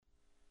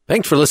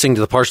Thanks for listening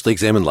to the Partially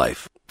Examined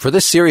Life. For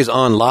this series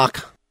on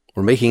Locke,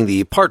 we're making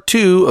the part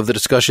 2 of the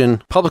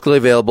discussion publicly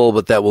available,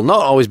 but that will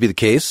not always be the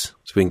case.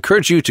 So we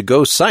encourage you to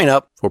go sign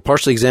up for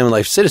Partially Examined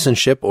Life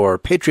citizenship or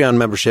Patreon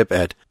membership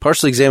at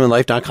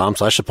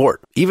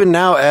partiallyexaminedlife.com/support. Even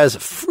now, as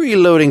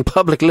freeloading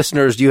public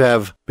listeners, you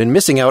have been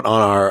missing out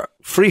on our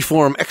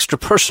freeform, extra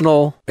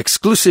personal,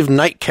 exclusive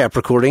nightcap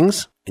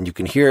recordings, and you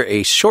can hear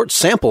a short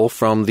sample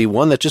from the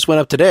one that just went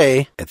up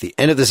today at the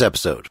end of this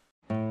episode.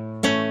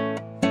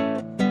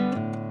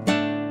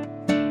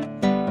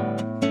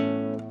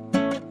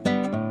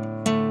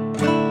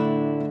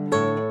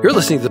 You're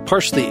listening to the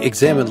Partially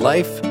Examined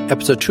Life,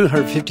 episode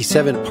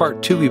 257,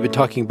 part 2. We've been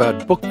talking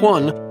about book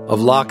 1 of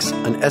Locke's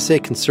An Essay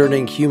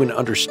Concerning Human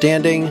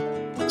Understanding.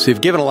 So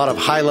we've given a lot of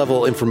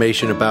high-level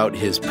information about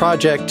his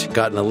project,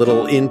 gotten a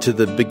little into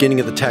the beginning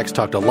of the text,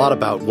 talked a lot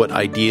about what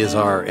ideas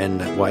are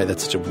and why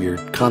that's such a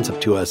weird concept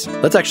to us.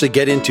 Let's actually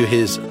get into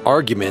his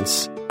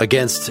arguments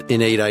against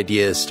innate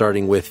ideas,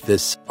 starting with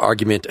this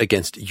argument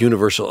against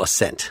universal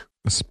assent.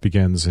 This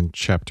begins in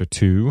chapter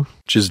 2.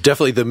 Which is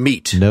definitely the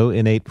meat. No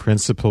innate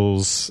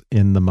principles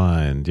in the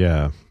mind,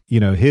 yeah. You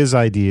know, his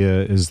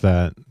idea is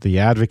that the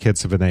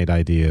advocates of innate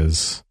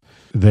ideas,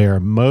 they're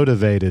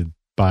motivated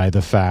by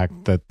the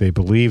fact that they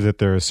believe that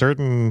there are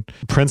certain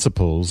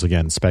principles,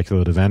 again,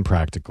 speculative and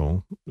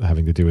practical,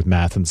 having to do with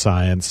math and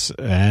science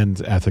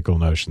and ethical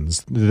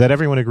notions, that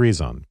everyone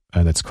agrees on.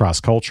 And it's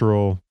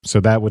cross-cultural, so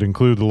that would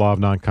include the law of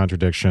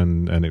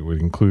non-contradiction, and it would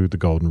include the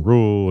golden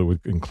rule, it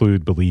would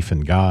include belief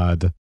in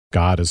God.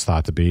 God is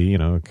thought to be, you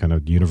know, kind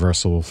of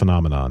universal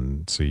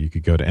phenomenon. So you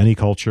could go to any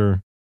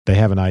culture, they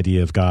have an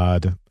idea of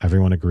God,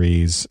 everyone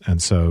agrees,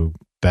 and so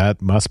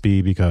that must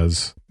be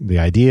because the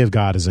idea of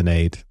God is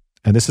innate.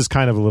 And this is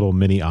kind of a little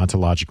mini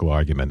ontological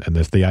argument. And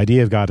if the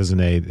idea of God is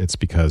innate, it's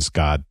because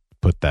God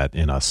put that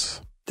in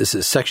us. This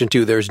is section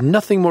 2. There is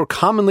nothing more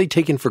commonly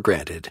taken for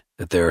granted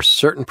that there are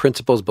certain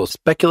principles, both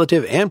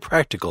speculative and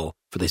practical,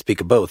 for they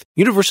speak of both,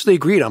 universally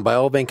agreed on by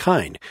all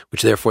mankind,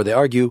 which therefore they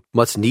argue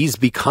must needs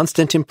be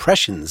constant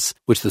impressions,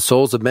 which the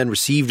souls of men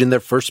received in their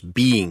first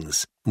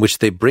beings, which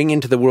they bring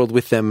into the world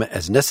with them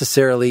as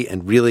necessarily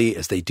and really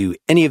as they do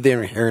any of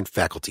their inherent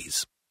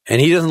faculties.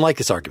 And he doesn't like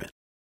this argument.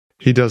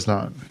 He does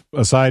not.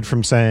 Aside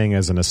from saying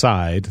as an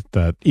aside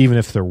that even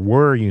if there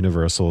were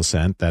universal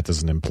assent, that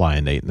doesn't imply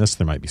innateness.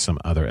 There might be some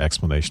other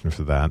explanation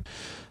for that.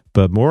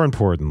 But more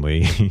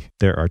importantly,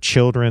 there are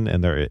children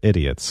and there are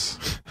idiots,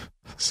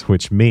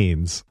 which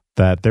means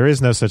that there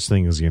is no such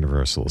thing as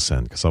universal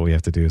assent, because all we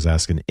have to do is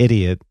ask an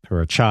idiot or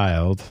a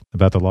child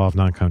about the law of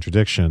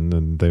non-contradiction,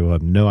 and they will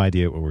have no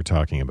idea what we're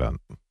talking about.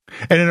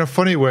 And in a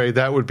funny way,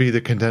 that would be the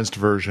condensed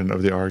version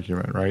of the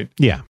argument, right?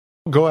 Yeah.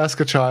 Go ask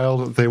a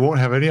child. They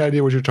won't have any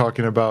idea what you're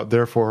talking about.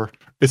 Therefore,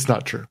 it's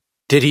not true.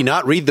 Did he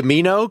not read the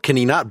Meno? Can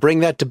he not bring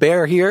that to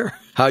bear here?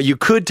 How you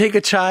could take a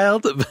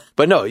child?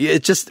 But no,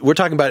 it's just, we're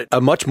talking about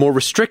a much more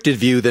restricted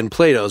view than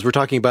Plato's. We're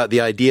talking about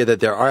the idea that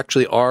there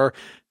actually are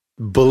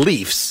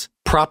beliefs,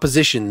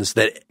 propositions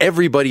that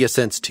everybody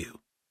assents to.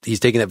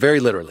 He's taking that very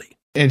literally.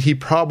 And he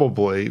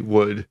probably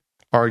would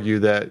argue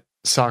that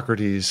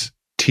Socrates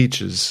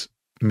teaches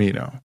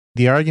Meno.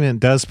 The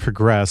argument does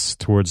progress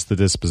towards the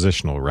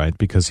dispositional, right?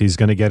 Because he's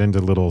going to get into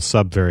little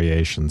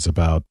sub-variations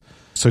about,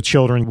 so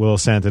children will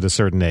assent at a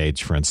certain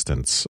age, for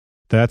instance.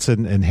 That's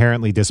an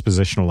inherently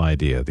dispositional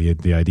idea.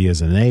 The idea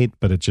is innate,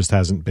 but it just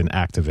hasn't been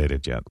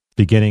activated yet.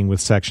 Beginning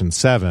with section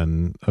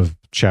 7 of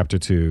chapter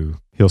 2,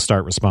 he'll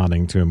start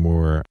responding to a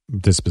more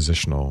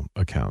dispositional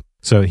account.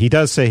 So he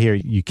does say here,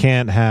 you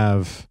can't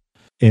have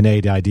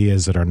innate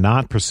ideas that are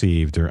not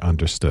perceived or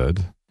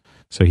understood.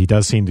 So he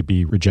does seem to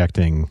be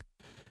rejecting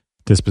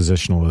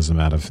dispositionalism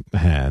out of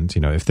hand.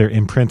 You know, if they're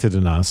imprinted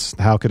in us,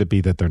 how could it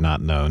be that they're not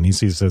known? He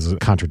sees it as a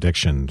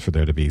contradiction for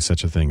there to be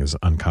such a thing as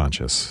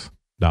unconscious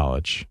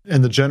knowledge.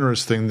 And the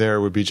generous thing there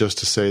would be just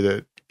to say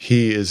that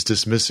he is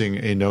dismissing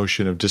a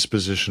notion of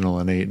dispositional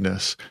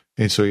innateness.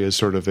 And so he has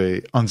sort of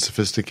a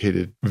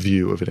unsophisticated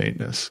view of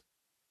innateness.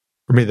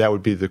 For me, that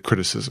would be the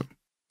criticism.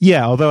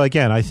 Yeah, although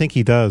again, I think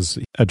he does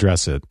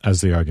address it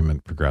as the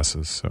argument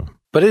progresses. So.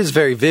 But it is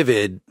very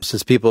vivid,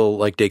 since people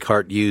like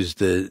Descartes used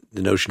the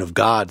notion of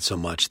God so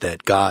much,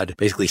 that God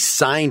basically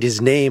signed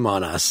his name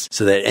on us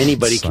so that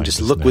anybody can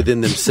just look within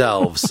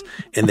themselves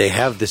and they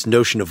have this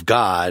notion of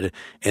God,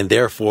 and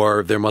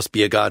therefore there must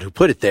be a God who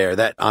put it there,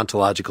 that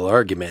ontological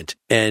argument.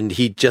 And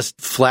he just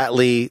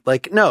flatly,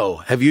 like, no,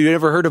 have you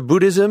ever heard of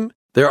Buddhism?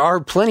 There are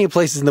plenty of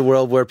places in the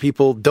world where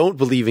people don't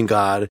believe in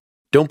God,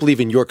 don't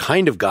believe in your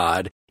kind of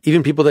God.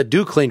 Even people that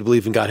do claim to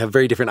believe in God have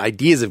very different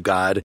ideas of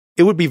God.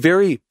 It would be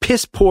very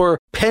piss-poor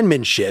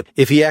penmanship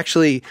if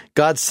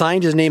God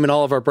signed his name in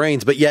all of our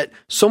brains, but yet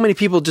so many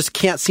people just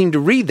can't seem to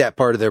read that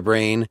part of their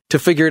brain to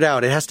figure it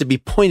out. It has to be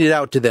pointed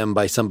out to them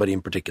by somebody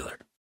in particular.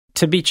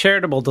 To be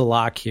charitable to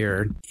Locke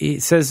here, he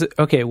says,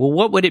 okay, well,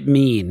 what would it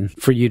mean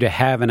for you to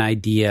have an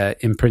idea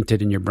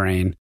imprinted in your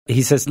brain?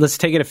 He says, let's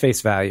take it at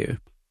face value.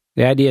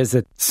 The idea is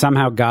that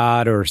somehow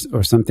God or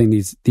something,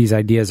 these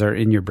ideas are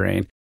in your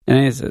brain. And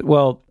I said,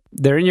 well,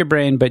 they're in your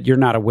brain, but you're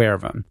not aware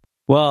of them.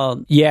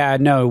 Well, yeah,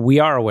 no, we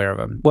are aware of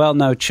them. Well,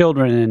 no,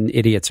 children and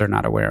idiots are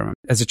not aware of them.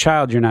 As a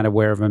child, you're not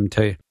aware of them.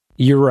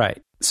 You're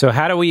right. So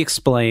how do we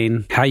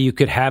explain how you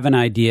could have an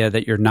idea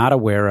that you're not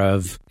aware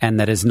of and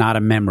that is not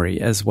a memory,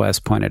 as Wes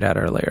pointed out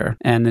earlier?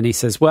 And then he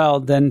says, well,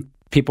 then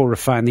people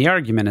refine the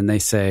argument and they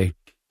say,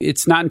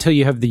 it's not until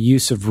you have the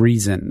use of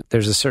reason.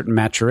 There's a certain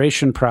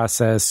maturation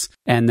process,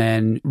 and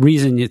then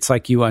reason, it's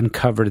like you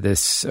uncover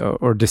this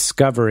or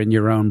discover in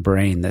your own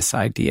brain this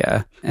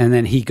idea. And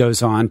then he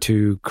goes on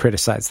to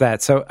criticize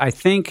that. So I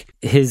think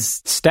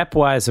his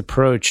stepwise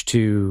approach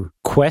to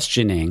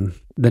questioning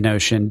the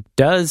notion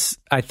does,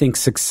 I think,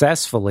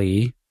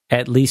 successfully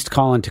at least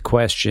call into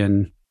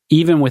question,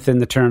 even within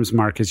the terms,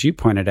 Mark, as you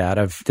pointed out,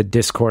 of the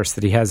discourse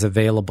that he has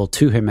available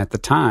to him at the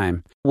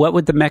time, what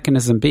would the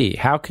mechanism be?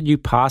 How could you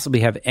possibly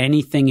have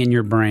anything in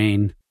your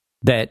brain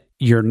that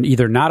you're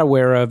either not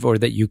aware of or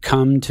that you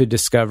come to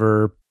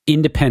discover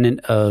independent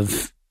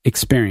of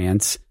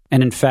experience?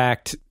 And in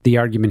fact, the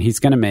argument he's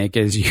going to make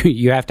is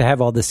you have to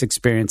have all this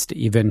experience to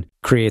even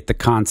create the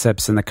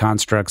concepts and the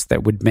constructs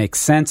that would make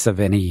sense of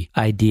any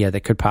idea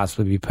that could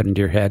possibly be put into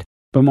your head.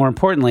 But more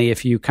importantly,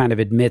 if you kind of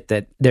admit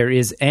that there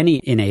is any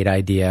innate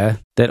idea,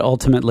 that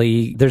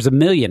ultimately there's a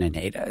million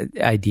innate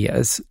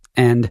ideas.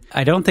 And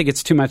I don't think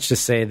it's too much to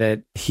say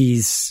that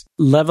he's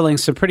leveling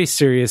some pretty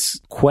serious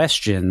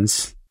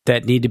questions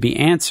that need to be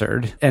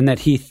answered and that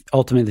he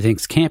ultimately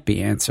thinks can't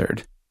be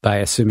answered by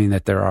assuming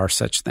that there are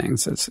such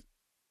things as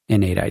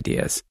innate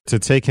ideas. To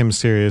take him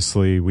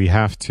seriously, we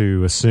have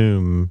to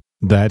assume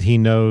that he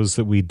knows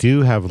that we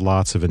do have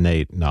lots of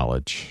innate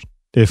knowledge,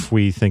 if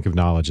we think of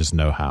knowledge as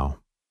know-how.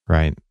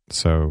 Right.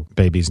 So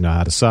babies know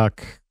how to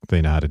suck. They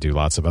know how to do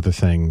lots of other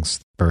things.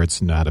 Birds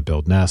know how to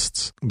build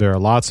nests. There are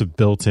lots of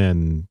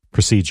built-in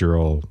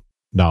procedural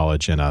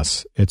knowledge in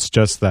us. It's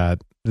just that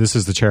this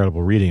is the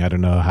charitable reading. I don't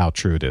know how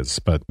true it is,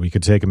 but we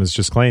could take him as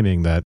just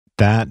claiming that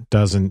that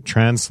doesn't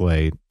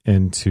translate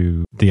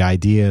into the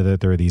idea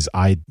that there are these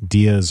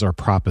ideas or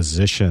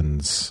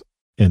propositions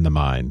in the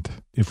mind.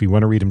 If we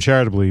want to read him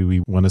charitably,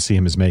 we want to see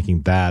him as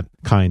making that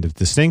kind of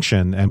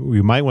distinction. And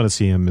we might want to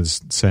see him as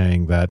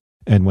saying that,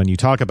 and when you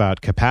talk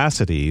about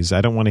capacities,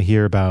 I don't want to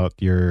hear about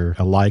your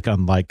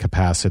alike-unlike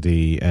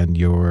capacity and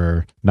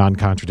your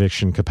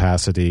non-contradiction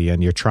capacity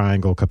and your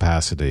triangle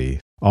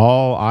capacity.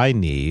 All I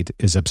need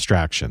is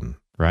abstraction,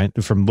 right?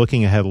 From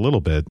looking ahead a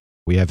little bit,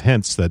 we have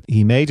hints that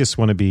he may just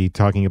want to be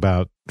talking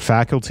about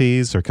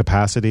faculties or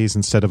capacities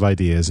instead of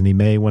ideas, and he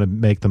may want to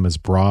make them as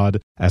broad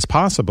as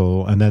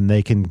possible, and then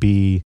they can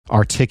be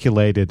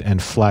articulated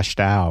and fleshed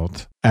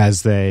out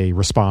as they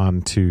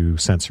respond to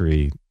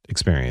sensory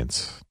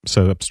experience.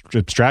 So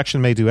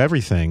abstraction may do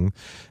everything,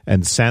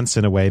 and sense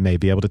in a way may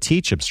be able to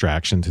teach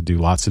abstraction to do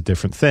lots of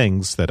different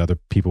things that other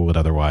people would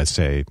otherwise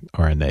say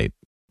are innate.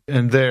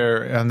 And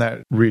there, on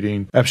that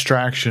reading,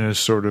 abstraction is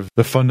sort of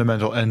the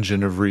fundamental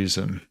engine of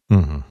reason.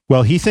 Mm-hmm.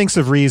 Well, he thinks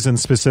of reason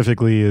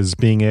specifically as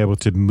being able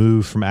to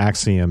move from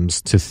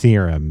axioms to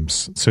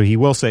theorems. So he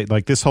will say,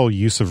 like, this whole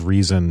use of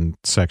reason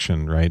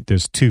section, right?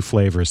 There's two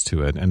flavors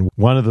to it. And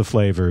one of the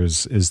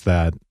flavors is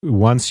that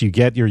once you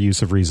get your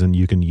use of reason,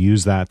 you can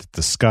use that to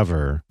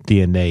discover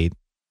the innate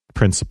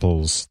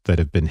principles that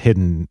have been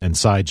hidden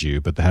inside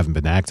you, but they haven't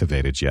been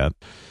activated yet.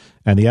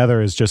 And the other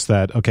is just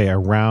that, okay,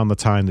 around the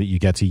time that you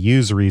get to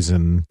use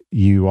reason,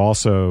 you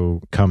also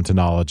come to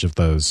knowledge of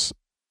those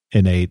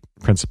innate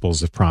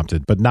principles if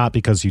prompted, but not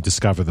because you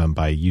discover them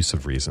by use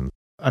of reason.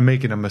 I'm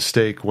making a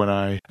mistake when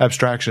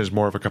abstraction is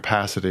more of a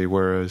capacity,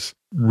 whereas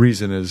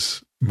reason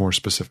is more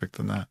specific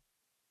than that.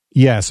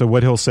 Yeah, so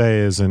what he'll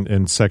say is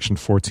in section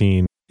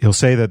 14, he'll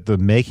say that the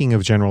making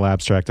of general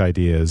abstract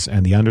ideas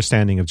and the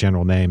understanding of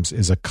general names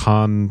is a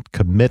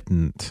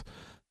concomitant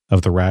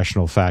of the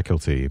rational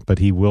faculty, but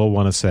he will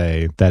want to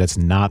say that it's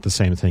not the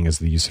same thing as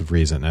the use of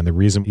reason. And the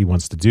reason he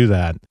wants to do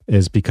that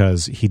is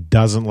because he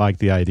doesn't like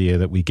the idea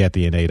that we get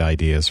the innate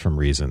ideas from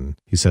reason.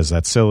 He says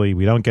that's silly.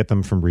 We don't get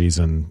them from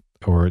reason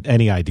or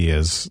any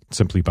ideas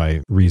simply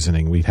by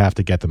reasoning. We have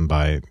to get them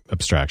by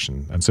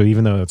abstraction. And so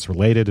even though it's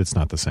related, it's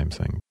not the same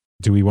thing.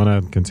 Do we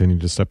want to continue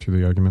to step through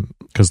the argument?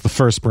 Because the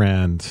first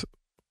brand,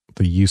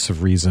 the use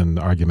of reason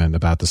argument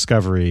about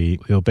discovery,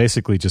 he'll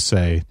basically just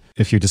say,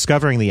 if you're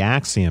discovering the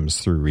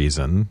axioms through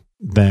reason,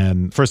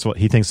 then first of all,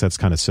 he thinks that's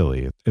kind of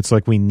silly. It's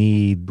like we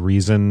need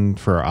reason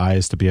for our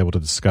eyes to be able to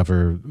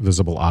discover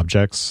visible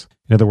objects.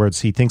 In other words,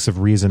 he thinks of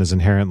reason as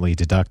inherently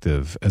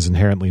deductive, as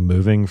inherently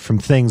moving from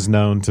things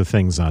known to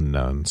things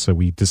unknown. So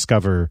we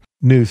discover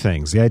new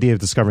things. The idea of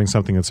discovering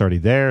something that's already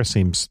there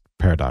seems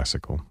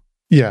paradoxical.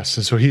 Yes,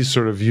 and so he's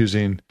sort of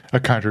using a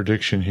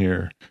contradiction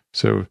here.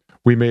 So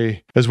we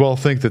may as well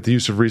think that the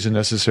use of reason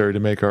necessary to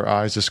make our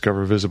eyes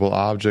discover visible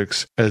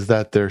objects as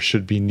that there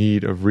should be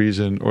need of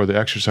reason or the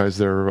exercise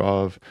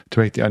thereof to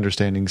make the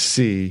understanding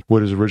see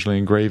what is originally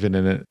engraven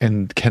in it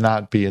and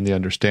cannot be in the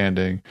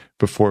understanding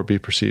before it be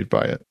perceived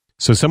by it.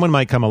 So someone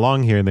might come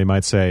along here and they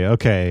might say,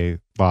 okay,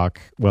 Locke,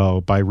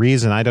 well, by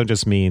reason, I don't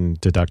just mean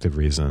deductive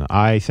reason.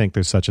 I think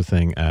there's such a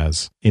thing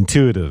as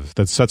intuitive,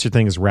 that such a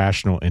thing as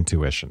rational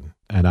intuition.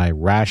 And I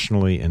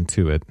rationally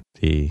intuit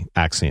the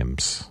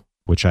axioms,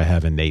 which I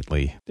have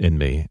innately in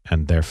me.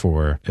 And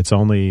therefore, it's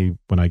only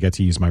when I get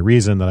to use my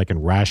reason that I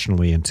can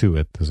rationally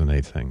intuit those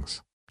innate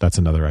things. That's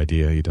another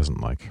idea he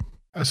doesn't like.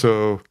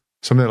 So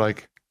something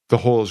like the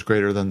whole is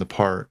greater than the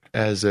part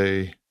as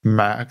a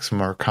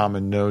maxim or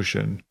common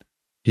notion,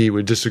 he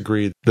would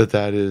disagree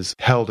that is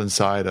held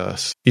inside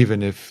us,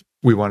 even if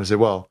we want to say,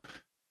 well,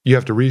 you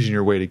have to reason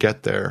your way to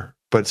get there,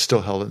 but it's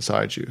still held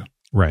inside you.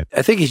 Right.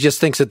 I think he just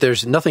thinks that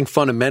there's nothing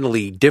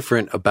fundamentally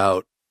different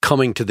about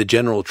coming to the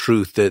general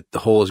truth that the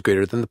whole is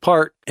greater than the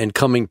part and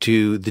coming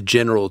to the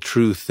general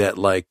truth that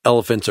like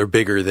elephants are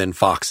bigger than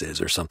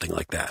foxes or something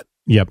like that.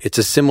 Yep. It's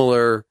a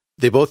similar,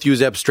 they both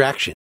use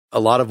abstraction. A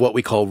lot of what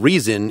we call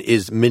reason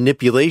is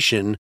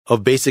manipulation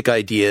of basic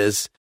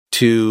ideas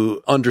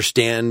to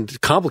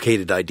understand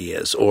complicated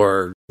ideas,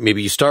 or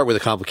maybe you start with a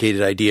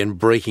complicated idea and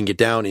breaking it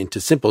down into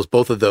simples.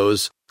 Both of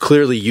those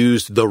clearly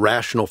use the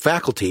rational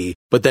faculty,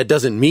 but that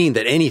doesn't mean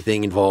that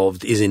anything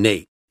involved is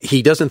innate.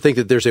 He doesn't think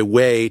that there's a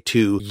way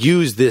to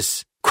use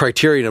this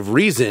criterion of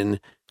reason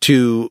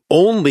to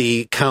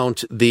only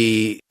count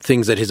the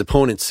things that his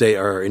opponents say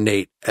are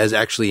innate as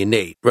actually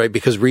innate, right?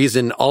 Because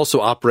reason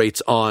also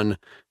operates on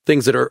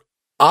things that are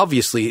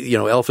obviously,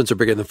 elephants are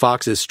bigger than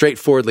foxes,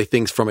 straightforwardly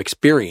things from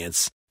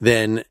experience.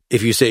 Then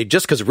if you say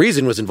just because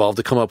reason was involved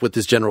to come up with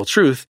this general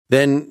truth,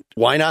 then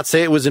why not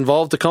say it was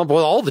involved to come up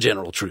with all the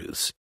general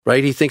truths,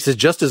 right? He thinks it's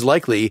just as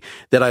likely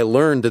that I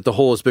learned that the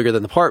whole is bigger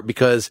than the part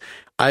because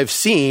I've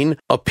seen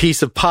a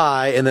piece of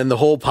pie and then the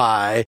whole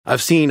pie.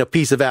 I've seen a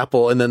piece of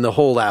apple and then the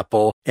whole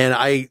apple. And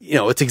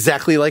it's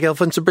exactly like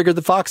elephants are bigger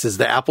than foxes.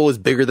 The apple is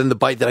bigger than the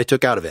bite that I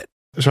took out of it.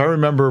 So I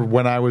remember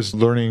when I was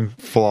learning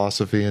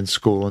philosophy in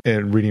school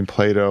and reading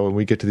Plato, and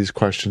we get to these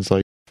questions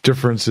like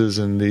differences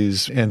in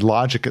these and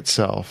logic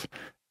itself.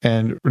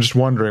 And we're just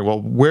wondering,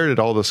 well, where did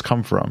all this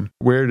come from?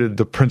 Where did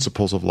the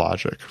principles of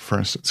logic, for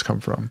instance,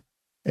 come from?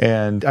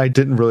 And I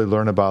didn't really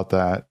learn about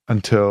that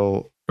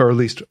until, or at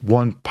least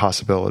one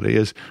possibility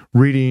is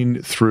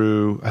reading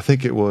through, I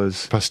think it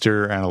was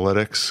Posterior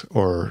Analytics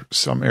or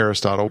some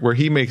Aristotle, where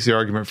he makes the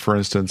argument, for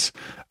instance,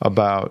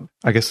 about,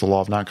 I guess, the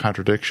law of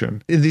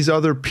non-contradiction. These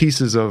other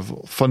pieces of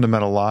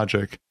fundamental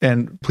logic,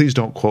 and please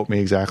don't quote me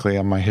exactly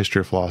on my history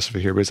of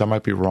philosophy here, because I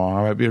might be wrong.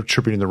 I might be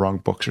attributing the wrong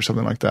books or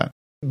something like that.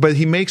 But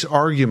he makes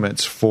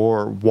arguments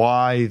for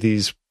why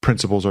these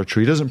principles are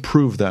true. He doesn't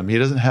prove them. He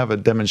doesn't have a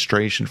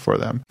demonstration for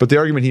them. But the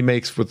argument he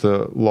makes with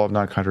the law of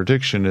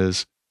non-contradiction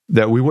is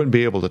that we wouldn't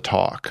be able to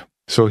talk.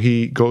 So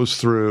he goes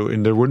through,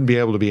 and there wouldn't be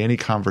able to be any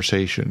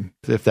conversation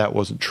if that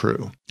wasn't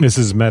true. This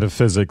is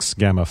Metaphysics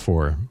Gamma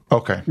 4.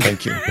 Okay,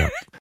 thank you. Yeah.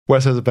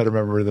 Wes has a better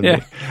memory than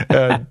me.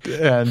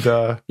 And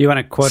you want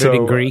to quote it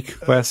in Greek,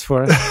 Wes,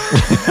 for us?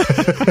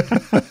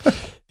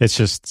 It's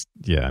just,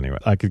 anyway,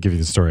 I could give you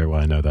the story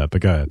why I know that,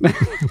 but go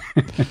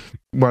ahead.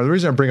 Well, the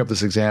reason I bring up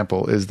this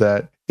example is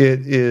that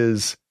it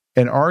is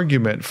an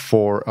argument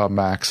for a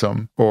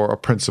maxim or a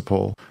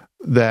principle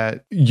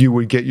that you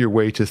would get your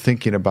way to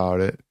thinking about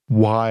it,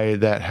 why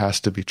that has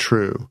to be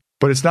true.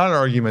 But it's not an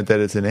argument that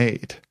it's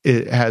innate.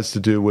 It has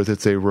to do with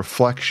it's a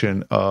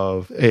reflection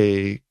of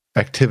a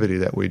activity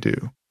that we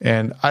do.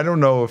 And I don't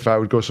know if I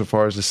would go so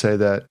far as to say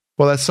that,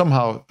 well, that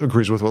somehow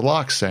agrees with what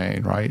Locke's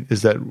saying, right?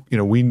 Is that,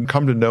 we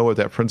come to know what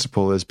that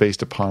principle is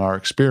based upon our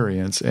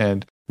experience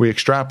and we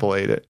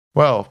extrapolate it.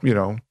 Well,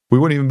 we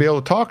wouldn't even be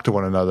able to talk to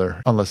one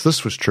another unless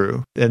this was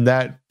true. And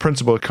that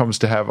principle comes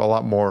to have a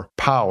lot more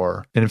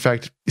power. And in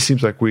fact, it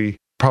seems like we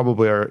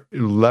probably are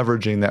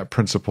leveraging that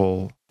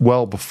principle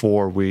well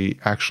before we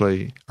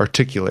actually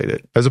articulate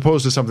it, as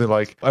opposed to something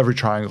like every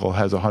triangle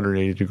has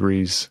 180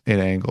 degrees in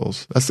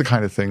angles. That's the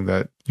kind of thing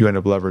that you end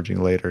up leveraging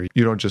later.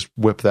 You don't just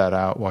whip that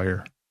out while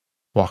you're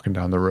walking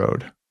down the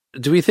road.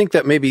 Do we think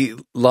that maybe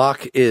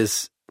Locke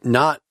is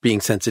not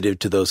being sensitive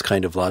to those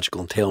kind of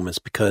logical entailments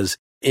because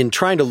in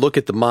trying to look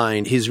at the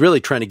mind, he's really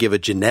trying to give a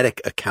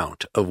genetic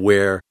account of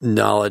where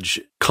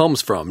knowledge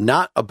comes from,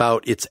 not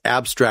about its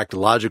abstract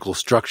logical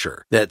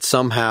structure, that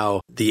somehow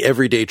the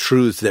everyday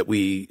truths that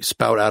we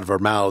spout out of our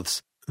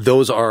mouths,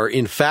 those are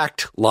in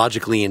fact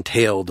logically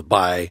entailed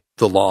by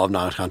the law of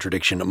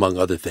non-contradiction, among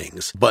other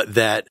things, but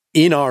that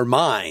in our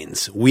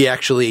minds, we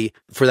actually,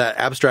 for that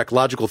abstract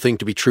logical thing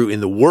to be true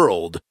in the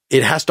world,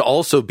 it has to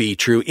also be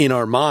true in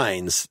our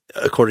minds,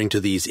 according to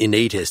these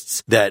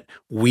innatists, that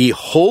we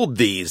hold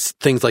these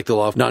things like the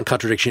law of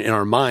non-contradiction in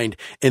our mind,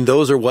 and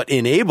those are what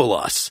enable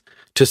us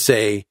to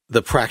say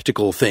the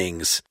practical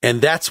things. And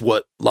that's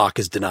what Locke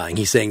is denying.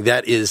 He's saying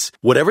that is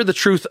whatever the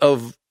truth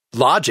of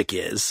logic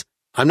is.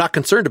 I'm not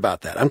concerned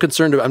about that. I'm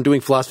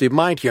doing philosophy of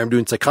mind here. I'm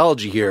doing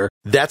psychology here.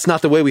 That's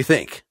not the way we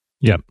think.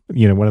 Yeah.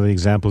 One of the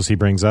examples he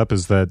brings up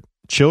is that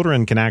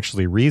children can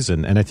actually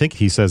reason. And I think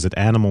he says that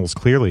animals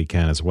clearly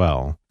can as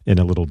well, in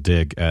a little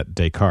dig at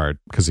Descartes,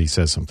 because he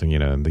says something,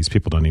 and these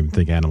people don't even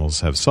think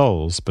animals have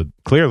souls, but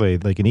clearly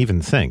they can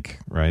even think,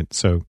 right?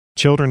 So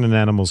children and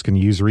animals can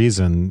use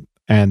reason,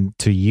 and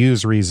to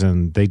use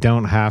reason, they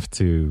don't have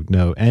to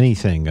know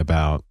anything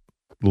about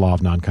law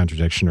of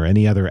non-contradiction or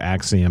any other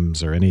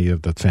axioms or any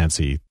of the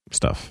fancy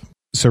stuff.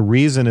 So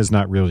reason is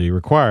not really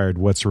required.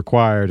 What's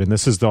required, and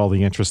this is all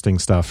the interesting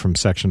stuff from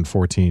section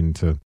 14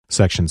 to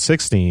section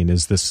 16,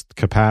 is this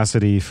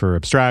capacity for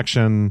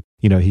abstraction.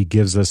 He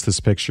gives us this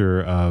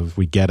picture of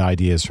we get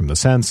ideas from the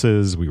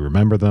senses, we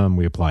remember them,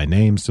 we apply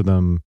names to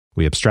them,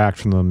 we abstract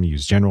from them,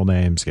 use general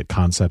names, get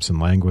concepts in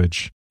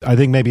language. I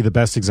think maybe the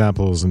best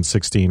example is in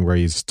 16, where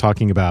he's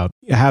talking about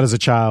how does a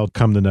child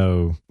come to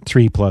know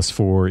 3 +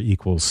 4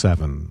 =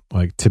 7?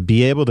 Like, to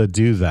be able to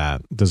do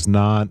that does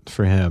not,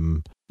 for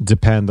him,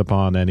 depend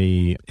upon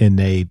any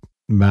innate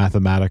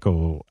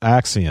mathematical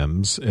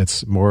axioms.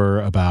 It's more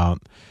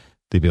about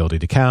the ability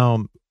to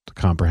count, the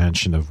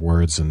comprehension of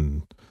words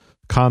and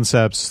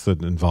concepts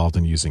that involved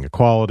in using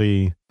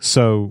equality.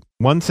 So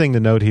one thing to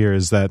note here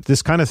is that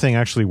this kind of thing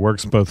actually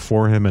works both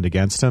for him and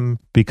against him,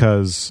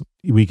 because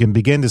we can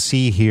begin to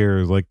see here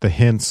like the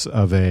hints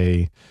of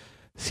a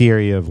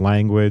theory of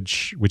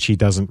language, which he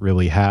doesn't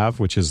really have,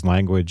 which is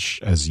language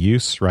as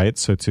use, right?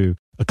 So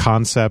a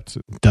concept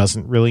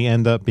doesn't really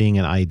end up being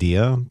an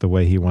idea the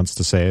way he wants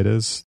to say it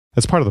is.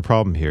 That's part of the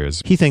problem here,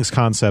 is he thinks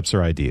concepts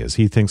are ideas.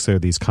 He thinks they're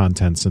these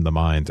contents in the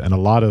mind. And a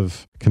lot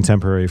of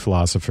contemporary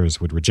philosophers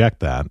would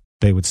reject that.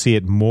 They would see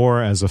it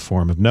more as a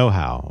form of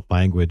know-how.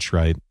 Language,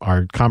 right?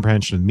 Our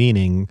comprehension of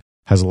meaning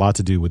has a lot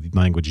to do with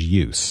language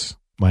use.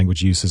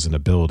 Language use is an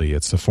ability.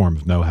 It's a form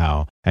of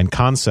know-how. And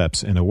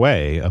concepts, in a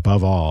way,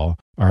 above all,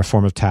 are a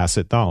form of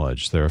tacit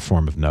knowledge. They're a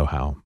form of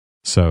know-how.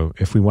 So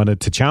if we wanted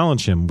to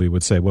challenge him, we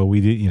would say, well,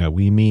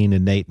 we mean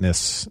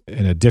innateness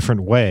in a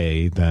different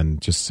way than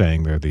just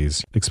saying there are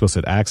these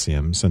explicit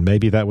axioms, and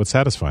maybe that would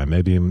satisfy him.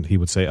 Maybe he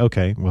would say,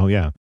 okay, well,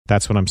 yeah,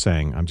 that's what I'm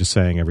saying. I'm just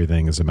saying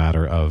everything is a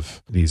matter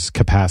of these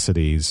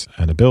capacities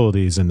and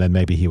abilities, and then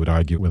maybe he would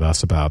argue with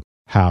us about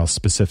how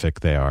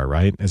specific they are,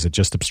 right? Is it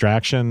just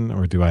abstraction,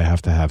 or do I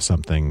have to have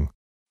something,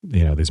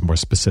 these more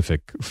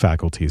specific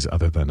faculties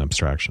other than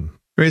abstraction?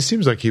 I mean, it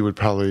seems like he would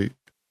probably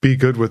be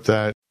good with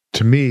that,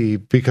 to me,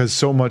 because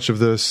so much of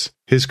this,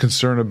 his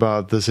concern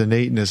about this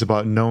innateness,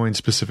 about knowing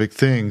specific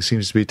things,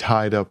 seems to be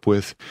tied up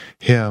with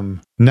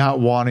him not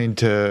wanting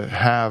to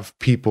have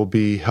people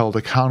be held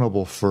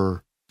accountable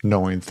for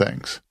knowing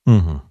things.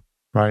 Mm-hmm.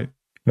 Right?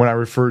 When I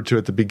referred to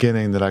at the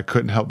beginning that I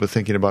couldn't help but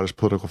thinking about his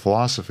political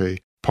philosophy,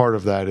 part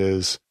of that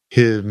is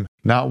him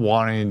not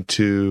wanting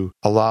to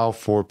allow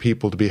for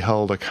people to be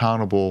held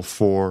accountable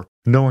for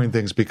knowing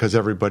things because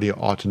everybody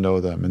ought to know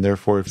them. And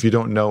therefore, if you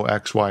don't know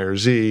X, Y, or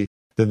Z,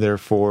 then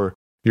therefore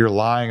you're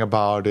lying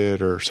about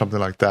it or something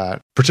like that,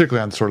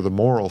 particularly on sort of the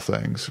moral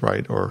things,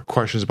 right? Or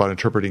questions about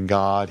interpreting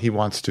God. He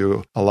wants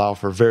to allow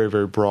for very,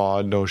 very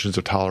broad notions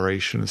of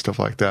toleration and stuff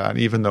like that,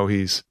 even though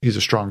he's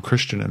a strong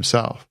Christian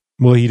himself.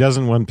 Well, he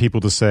doesn't want people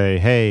to say,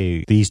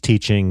 hey, these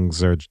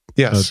teachings are,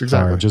 exactly.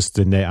 are just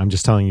innate. I'm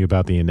just telling you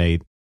about the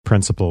innate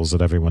principles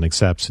that everyone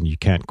accepts and you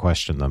can't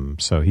question them.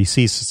 So he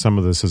sees some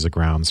of this as a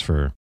grounds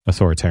for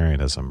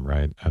authoritarianism,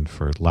 right? And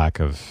for lack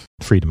of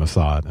freedom of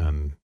thought.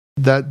 And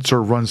that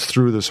sort of runs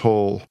through this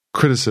whole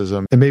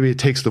criticism, and maybe it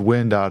takes the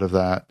wind out of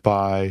that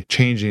by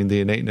changing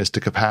the innateness to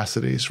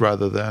capacities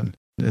rather than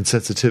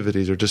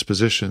insensitivities or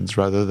dispositions,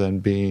 rather than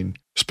being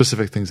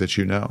specific things that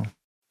you know.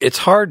 It's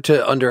hard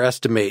to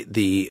underestimate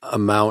the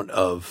amount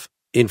of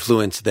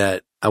influence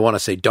that, I want to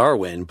say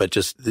Darwin, but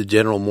just the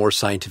general more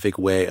scientific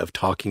way of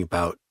talking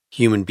about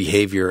human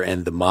behavior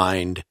and the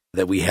mind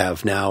that we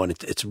have now. And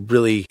it's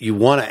really, you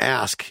want to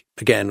ask,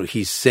 again,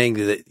 he's saying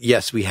that,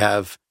 yes, we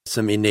have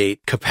some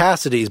innate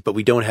capacities, but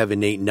we don't have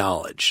innate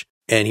knowledge.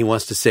 And he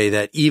wants to say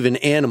that even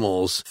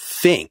animals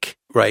think,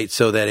 right?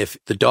 So that if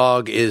the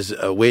dog is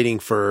waiting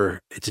for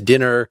its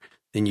dinner,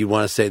 then you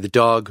want to say the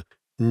dog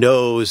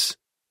knows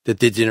that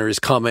the dinner is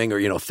coming,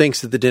 or,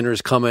 thinks that the dinner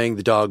is coming.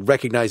 The dog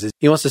recognizes.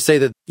 He wants to say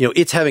that,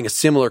 it's having a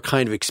similar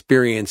kind of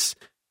experience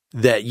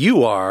that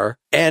you are.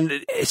 And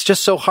it's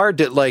just so hard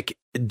to,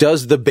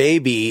 does the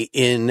baby,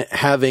 in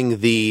having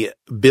the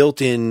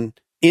built-in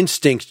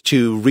instinct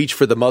to reach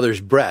for the mother's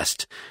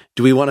breast,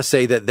 do we want to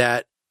say that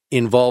that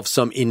involves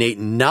some innate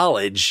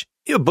knowledge,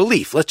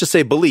 belief, let's just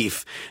say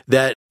belief,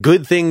 that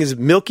good things,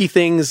 milky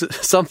things,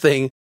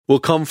 something will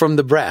come from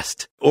the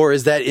breast? Or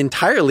is that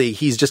entirely,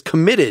 he's just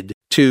committed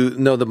to,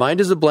 no, the mind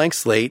is a blank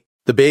slate.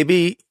 The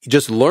baby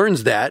just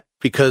learns that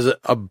because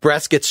a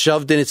breast gets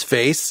shoved in its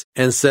face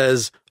and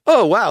says,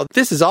 oh, wow,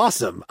 this is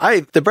awesome.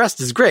 The breast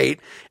is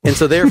great. And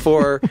so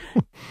therefore,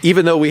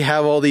 even though we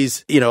have all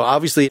these,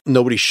 obviously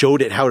nobody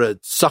showed it how to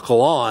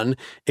suckle on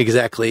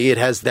exactly. It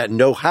has that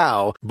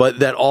know-how, but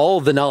that all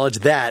the knowledge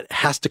that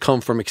has to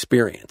come from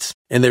experience.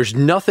 And there's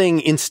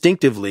nothing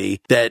instinctively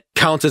that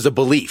counts as a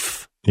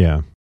belief.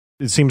 Yeah.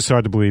 It seems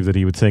hard to believe that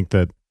he would think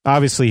that,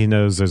 obviously he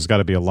knows there's got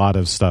to be a lot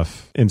of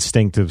stuff,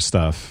 instinctive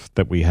stuff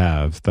that we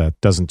have that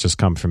doesn't just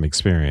come from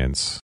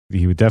experience.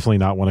 He would definitely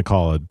not want to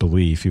call it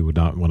belief. He would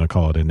not want to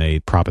call it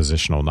innate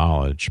propositional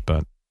knowledge,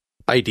 but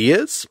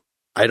ideas?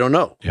 I don't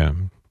know. Yeah.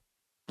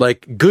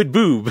 Like good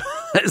boob.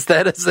 Is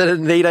that an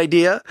innate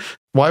idea?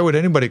 Why would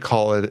anybody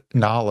call it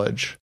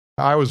knowledge?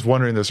 I was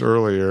wondering this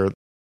earlier,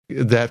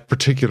 that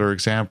particular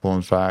example,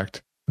 in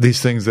fact,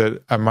 these things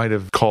that I might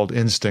have called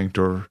instinct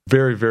or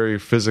very, very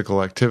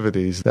physical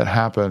activities that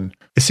happen,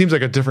 it seems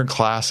like a different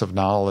class of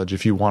knowledge,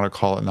 if you want to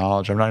call it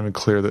knowledge. It's not even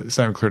clear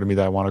to me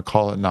that I want to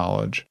call it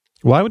knowledge.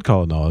 Well, I would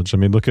call it knowledge. I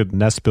mean, look at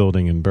nest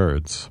building in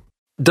birds.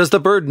 Does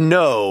the bird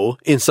know,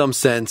 in some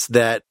sense,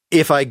 that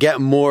if I get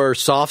more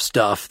soft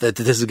stuff, that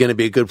this is going to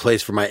be a good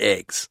place for my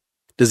eggs?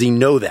 Does he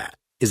know that?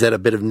 Is that a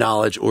bit of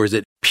knowledge, or is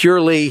it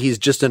purely he's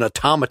just an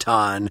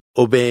automaton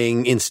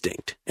obeying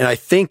instinct? And I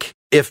think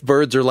if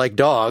birds are like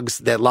dogs,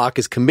 that Locke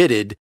is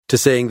committed to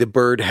saying the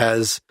bird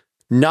has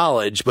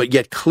knowledge, but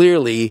yet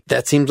clearly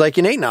that seems like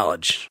innate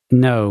knowledge.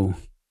 No.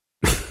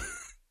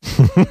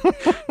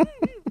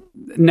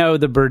 No,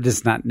 the bird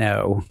does not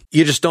know.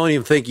 You just don't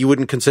even think, you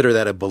wouldn't consider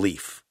that a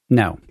belief.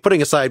 No.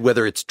 Putting aside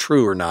whether it's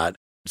true or not,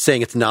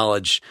 saying it's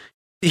knowledge,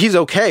 he's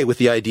okay with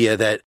the idea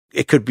that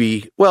it could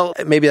be, well,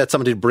 maybe that's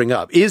something to bring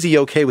up. Is he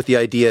okay with the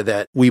idea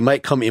that we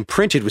might come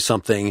imprinted with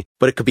something,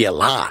 but it could be a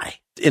lie?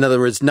 In other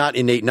words, not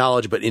innate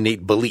knowledge, but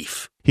innate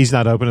belief. He's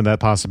not open to that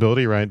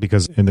possibility, right?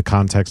 Because in the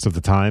context of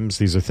the times,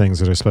 these are things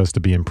that are supposed to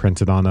be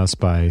imprinted on us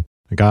by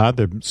God.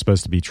 They're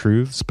supposed to be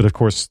truths. But of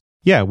course,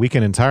 yeah, we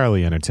can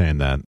entirely entertain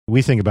that.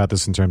 We think about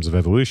this in terms of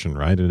evolution,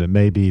 right? And it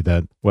may be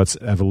that what's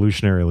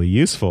evolutionarily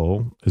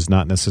useful is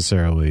not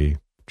necessarily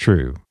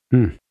true.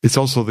 It's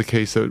also the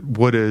case that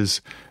what is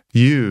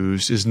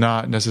used is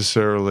not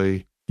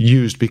necessarily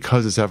used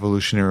because it's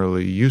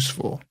evolutionarily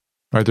useful,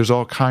 right? There's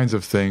all kinds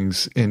of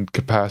things in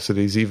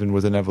capacities, even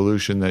within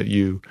evolution, that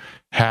you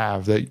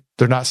have that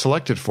they're not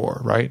selected for,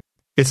 right?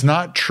 It's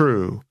not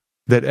true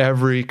that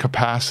every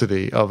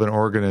capacity of an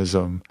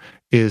organism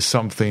is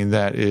something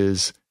that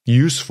is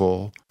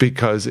useful,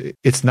 because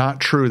it's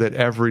not true that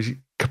every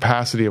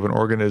capacity of an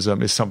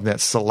organism is something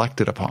that's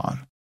selected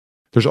upon.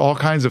 There's all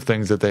kinds of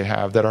things that they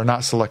have that are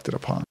not selected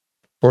upon,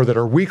 or that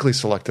are weakly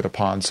selected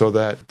upon, so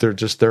that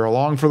they're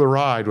along for the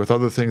ride with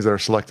other things that are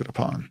selected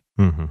upon.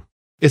 Mm-hmm.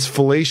 It's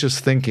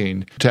fallacious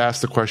thinking to ask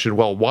the question,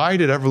 well, why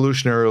did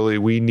evolutionarily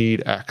we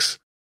need X,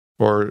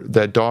 or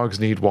that dogs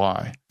need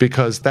Y?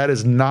 Because that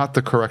is not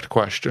the correct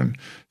question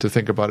to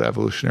think about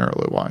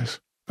evolutionarily wise.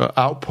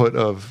 Output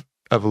of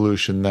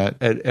evolution, that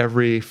at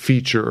every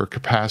feature or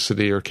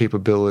capacity or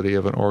capability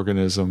of an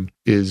organism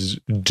is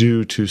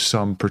due to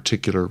some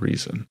particular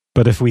reason.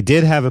 But if we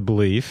did have a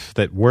belief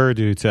that we're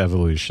due to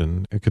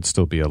evolution, it could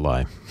still be a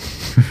lie.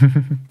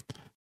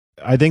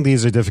 I think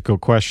these are difficult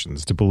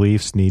questions. Do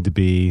beliefs need to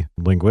be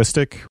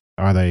linguistic?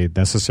 Are they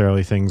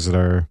necessarily things that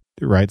are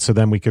right? So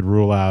then we could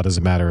rule out, as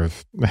a matter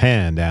of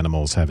hand,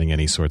 animals having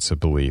any sorts of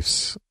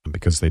beliefs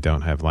because they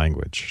don't have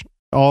language.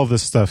 All of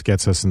this stuff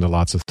gets us into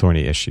lots of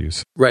thorny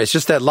issues. Right. It's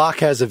just that Locke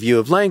has a view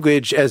of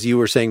language, as you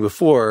were saying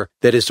before,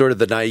 that is sort of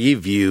the naive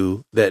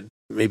view that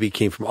maybe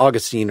came from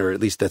Augustine, or at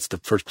least that's the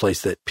first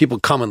place that people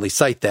commonly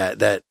cite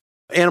that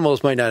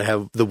animals might not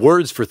have the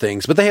words for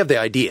things, but they have the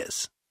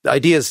ideas. The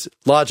ideas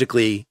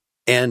logically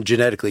and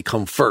genetically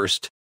come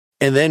first,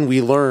 and then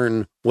we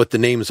learn what the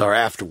names are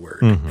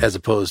afterward, as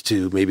opposed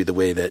to maybe the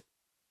way that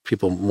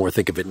people more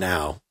think of it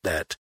now,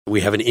 that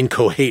we have an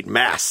inchoate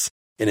mass.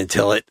 And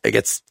until it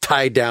gets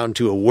tied down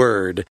to a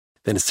word,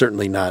 then it's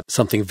certainly not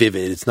something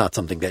vivid. It's not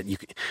something that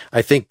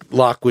I think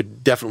Locke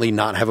would definitely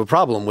not have a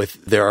problem with.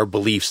 There are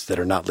beliefs that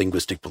are not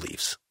linguistic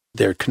beliefs.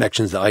 They're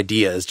connections to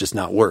ideas, just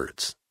not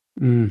words.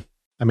 I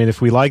mean,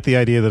 if we like the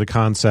idea that a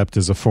concept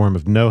is a form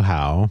of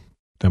know-how,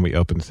 then we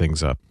open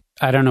things up.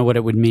 I don't know what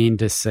it would mean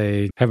to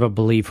say, have a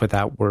belief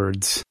without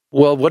words.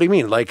 Well, what do you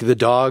mean? Like the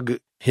dog,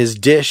 his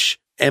dish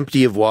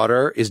empty of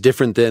water is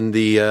different than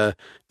the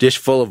dish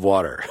full of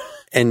water.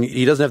 And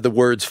he doesn't have the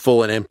words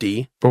full and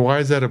empty. But why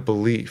is that a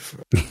belief?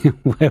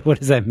 What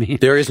does that mean?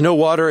 There is no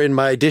water in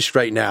my dish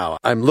right now.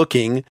 I'm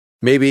looking.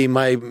 Maybe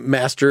my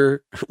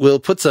master will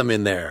put some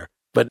in there.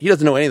 But he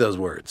doesn't know any of those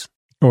words.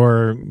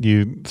 Or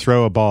you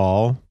throw a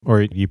ball,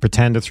 or you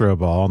pretend to throw a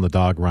ball, and the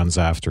dog runs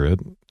after it.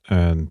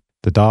 And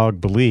the dog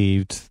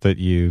believed that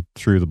you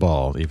threw the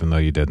ball, even though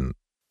you didn't.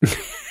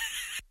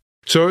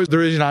 So the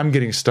reason I'm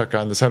getting stuck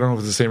on this, I don't know if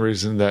it's the same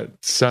reason that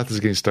Seth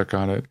is getting stuck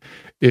on it,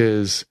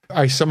 is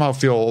I somehow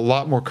feel a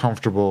lot more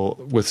comfortable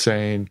with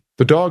saying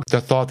the dog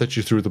that thought that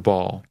you threw the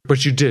ball,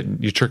 but you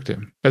didn't, you tricked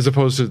him, as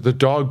opposed to the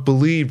dog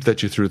believed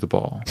that you threw the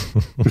ball.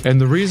 And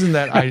the reason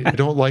that I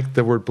don't like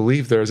the word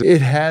believe there is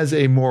it has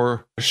a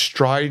more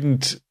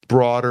strident,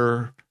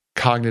 broader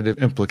cognitive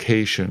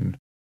implication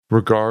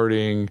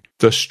regarding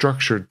the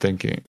structured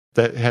thinking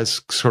that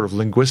has sort of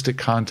linguistic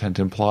content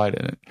implied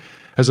in it,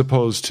 as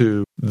opposed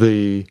to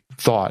the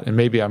thought. And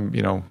maybe I'm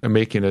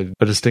making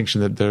a distinction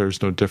that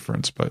there's no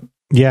difference, but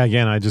yeah,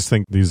 again, I just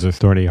think these are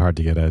thorny, hard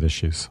to get at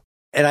issues.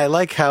 And I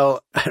like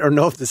how, I don't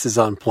know if this is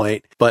on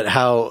point, but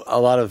how a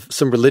lot of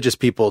some religious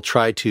people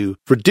try to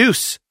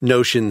reduce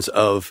notions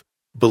of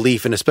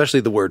belief, and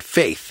especially the word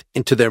faith,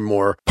 into their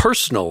more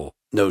personal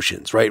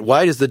notions, right?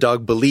 Why does the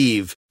dog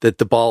believe that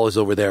the ball is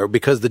over there?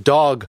 Because the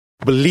dog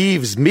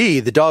believes me.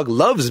 The dog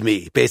loves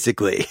me,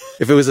 basically.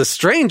 If it was a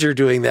stranger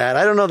doing that,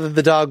 I don't know that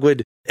the dog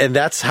would. And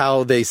that's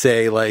how they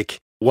say, like,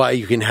 why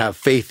you can have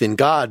faith in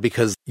God,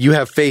 because you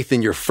have faith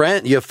in your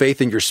friend, you have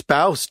faith in your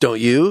spouse,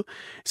 don't you?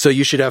 So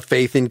you should have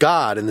faith in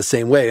God in the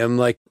same way. I'm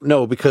like,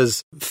 no,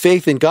 because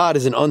faith in God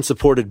is an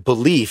unsupported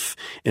belief,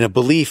 and a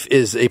belief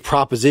is a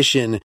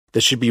proposition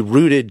that should be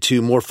rooted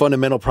to more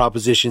fundamental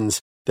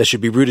propositions that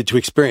should be rooted to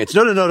experience.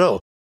 No.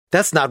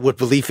 That's not what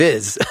belief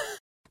is.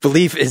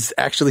 Belief is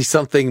actually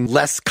something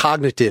less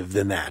cognitive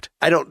than that.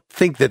 I don't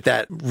think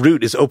that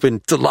route is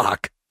open to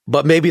Locke,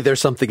 but maybe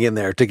there's something in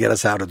there to get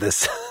us out of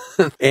this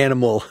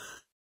animal.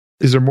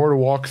 Is there more to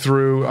walk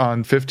through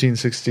on 15,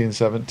 16,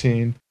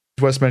 17?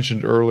 Wes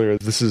mentioned earlier,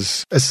 this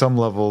is at some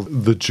level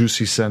the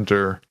juicy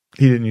center.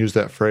 He didn't use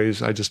that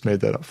phrase. I just made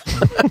that up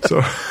for him.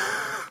 So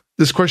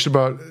this question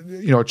about,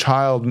 a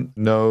child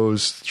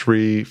knows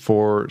 3,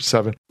 4,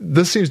 7.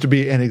 This seems to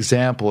be an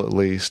example, at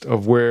least,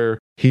 of where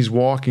he's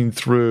walking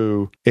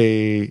through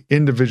a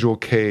individual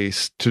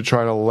case to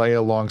try to lay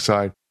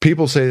alongside.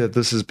 People say that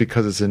this is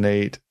because it's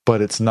innate,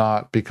 but it's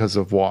not because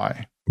of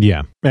why.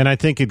 Yeah. And I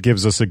think it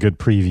gives us a good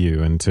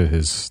preview into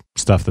his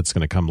stuff that's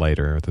going to come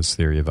later, this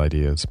theory of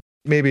ideas.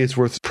 Maybe it's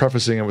worth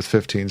prefacing it with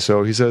 15.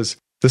 So he says,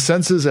 the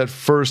senses at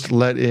first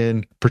let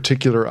in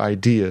particular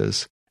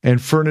ideas and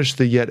furnish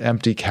the yet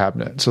empty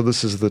cabinet. So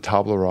this is the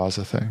tabula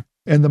rasa thing.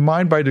 And the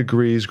mind by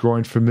degrees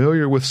growing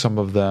familiar with some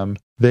of them,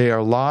 they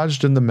are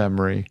lodged in the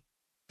memory,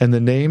 and the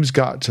names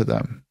got to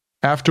them.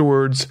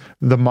 Afterwards,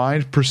 the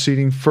mind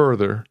proceeding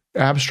further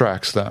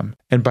abstracts them,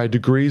 and by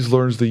degrees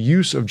learns the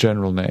use of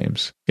general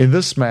names. In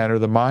this manner,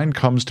 the mind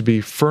comes to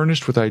be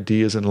furnished with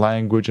ideas and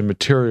language and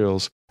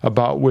materials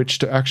about which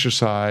to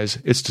exercise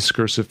its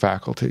discursive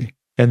faculty.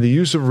 And the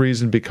use of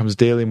reason becomes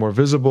daily more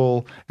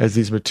visible as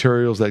these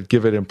materials that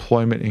give it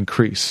employment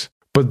increase.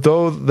 But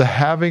though the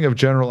having of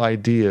general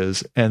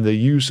ideas and the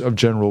use of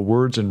general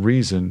words and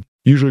reason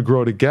usually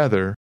grow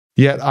together,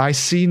 yet I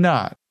see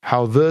not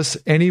how this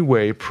any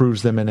way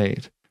proves them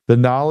innate. The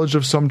knowledge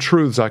of some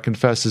truths, I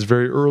confess, is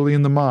very early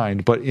in the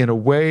mind, but in a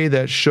way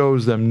that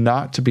shows them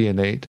not to be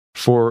innate.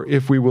 For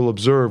if we will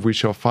observe, we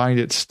shall find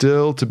it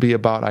still to be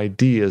about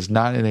ideas,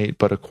 not innate,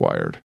 but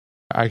acquired.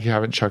 I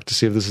haven't checked to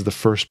see if this is the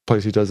first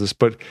place he does this,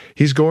 but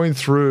he's going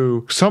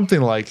through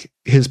something like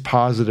his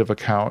positive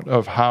account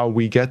of how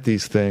we get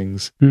these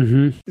things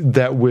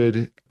that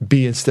would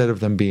be instead of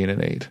them being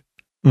innate.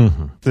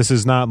 Mm-hmm. This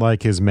is not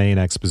like his main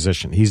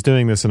exposition. He's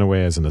doing this in a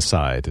way as an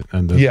aside.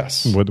 And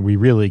yes, we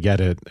really get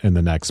it in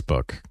the next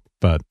book.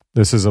 But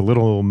this is a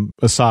little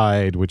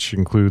aside, which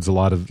includes a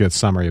lot of good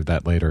summary of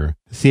that later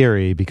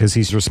theory, because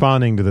he's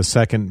responding to the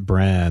second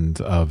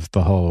brand of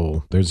the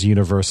whole, there's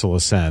universal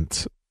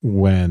assent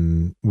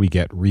when we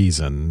get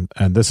reason.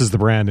 And this is the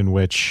brand in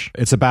which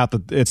it's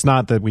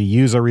not that we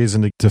use our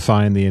reason to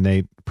define the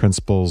innate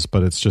principles,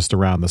 but it's just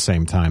around the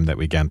same time that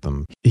we get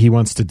them. He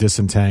wants to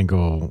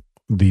disentangle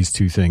these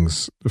two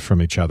things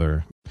from each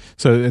other.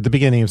 So at the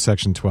beginning of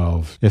section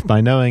 12, if by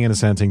knowing and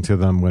assenting to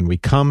them when we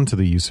come to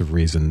the use of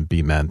reason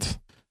be meant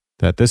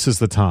that this is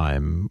the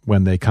time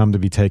when they come to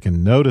be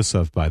taken notice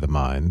of by the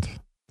mind,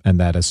 and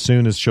that as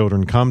soon as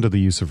children come to the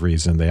use of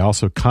reason, they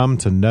also come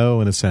to know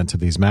and assent to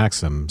these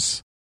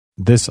maxims,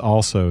 this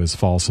also is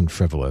false and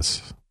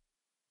frivolous.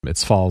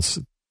 It's false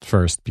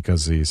first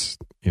because he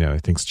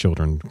thinks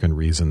children can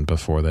reason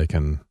before they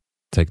can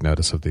take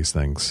notice of these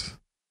things.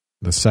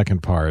 The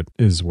second part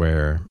is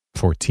where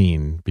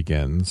 14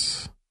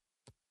 begins.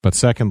 But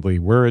secondly,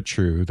 were it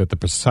true that the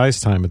precise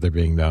time of their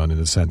being known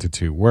and assented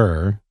to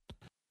were,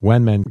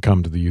 when men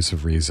come to the use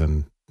of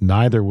reason,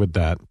 neither would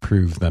that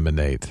prove them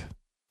innate.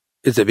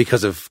 Is it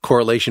because of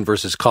correlation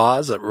versus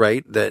cause,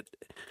 right? That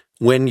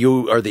when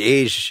you are the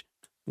age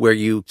where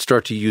you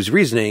start to use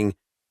reasoning,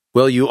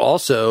 well, you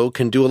also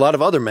can do a lot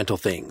of other mental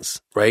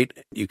things, right?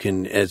 You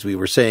can, as we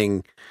were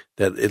saying,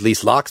 that at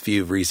least Locke's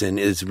view of reason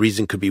is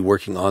reason could be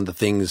working on the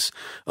things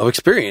of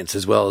experience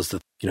as well as the,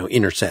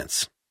 inner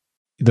sense.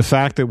 The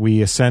fact that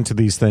we assent to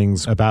these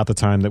things about the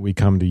time that we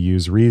come to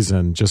use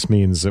reason just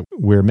means that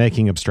we're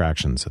making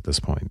abstractions at this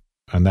point.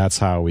 And that's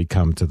how we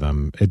come to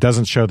them. It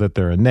doesn't show that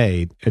they're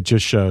innate. It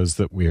just shows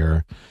that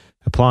we're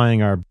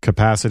applying our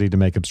capacity to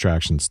make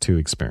abstractions to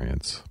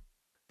experience.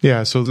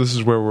 Yeah, so this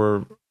is where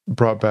we're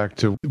brought back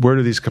to where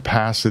do these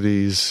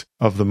capacities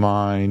of the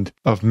mind,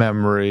 of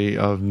memory,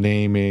 of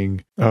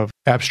naming, of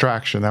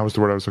abstraction, that was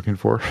the word I was looking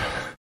for,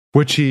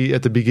 which he,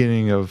 at the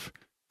beginning of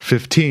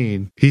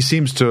 15, he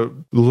seems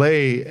to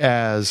lay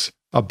as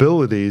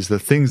abilities, the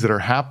things that are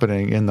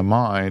happening in the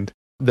mind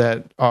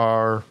that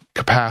are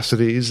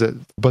capacities,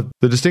 but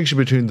the distinction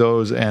between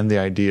those and the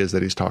ideas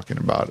that he's talking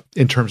about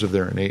in terms of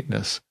their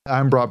innateness.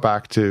 I'm brought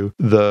back to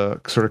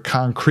the sort of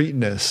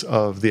concreteness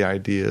of the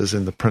ideas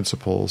and the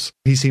principles.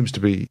 He seems to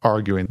be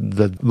arguing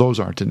that those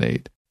aren't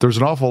innate. There's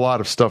an awful lot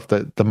of stuff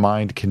that the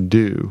mind can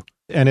do.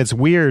 And it's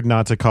weird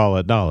not to call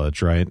it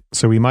knowledge, right?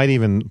 So we might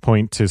even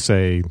point to,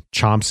 say,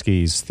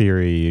 Chomsky's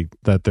theory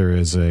that there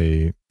is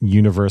a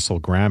universal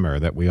grammar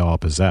that we all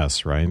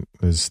possess, right?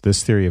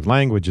 This theory of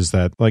language is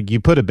that, like, you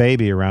put a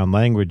baby around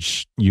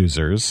language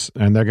users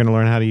and they're going to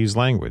learn how to use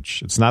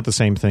language. It's not the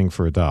same thing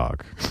for a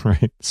dog,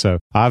 right? So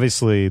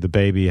obviously the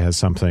baby has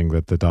something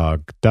that the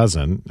dog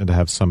doesn't, and to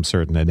have some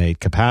certain innate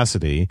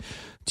capacity.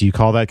 Do you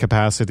call that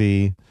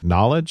capacity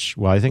knowledge?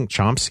 Well, I think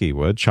Chomsky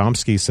would.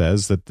 Chomsky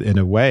says that in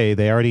a way,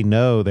 they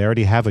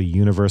already have a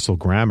universal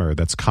grammar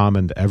that's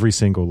common to every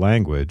single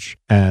language.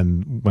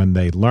 And when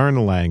they learn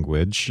a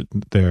language,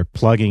 they're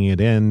plugging it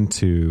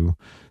into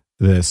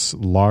this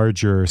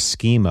larger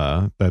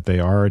schema that they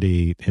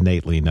already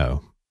innately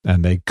know.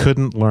 And they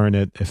couldn't learn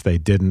it if they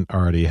didn't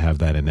already have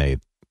that innate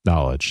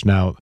knowledge.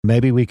 Now,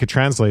 maybe we could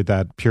translate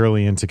that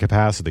purely into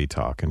capacity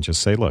talk and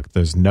just say, look,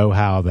 there's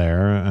know-how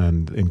there,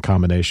 and in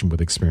combination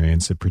with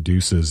experience, it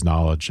produces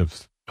knowledge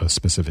of a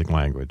specific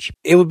language.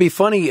 It would be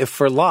funny if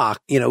for Locke,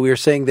 we were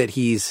saying that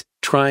he's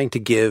trying to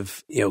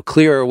give,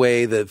 clear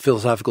away the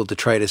philosophical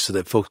detritus so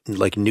that folks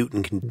like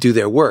Newton can do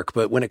their work.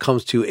 But when it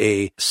comes to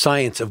a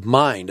science of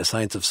mind, a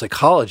science of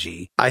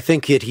psychology, I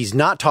think that he's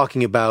not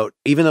talking about,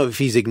 even though if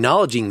he's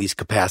acknowledging these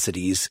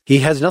capacities, he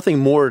has nothing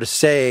more to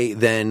say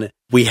than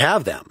we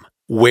have them.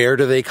 Where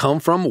do they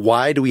come from?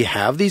 Why do we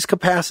have these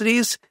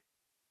capacities?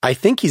 I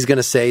think he's going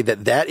to say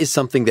that that is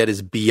something that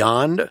is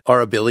beyond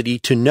our ability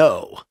to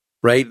know.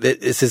 Right?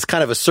 This is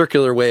kind of a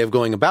circular way of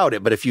going about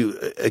it. But if you,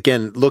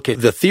 again, look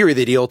at the theory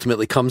that he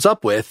ultimately comes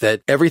up with,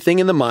 that everything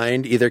in the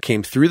mind either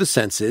came through the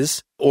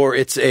senses or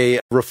it's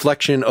a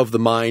reflection of the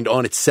mind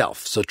on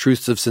itself. So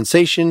truths of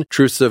sensation,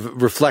 truths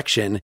of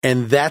reflection,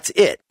 and that's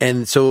it.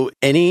 And so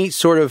any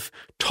sort of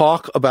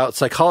talk about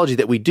psychology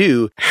that we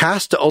do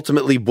has to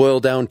ultimately boil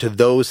down to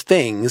those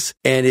things.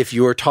 And if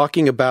you're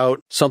talking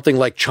about something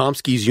like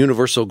Chomsky's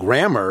universal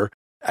grammar,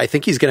 I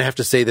think he's going to have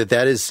to say that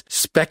that is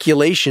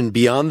speculation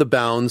beyond the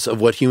bounds of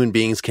what human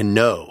beings can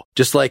know,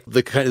 just like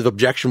the kind of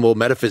objectionable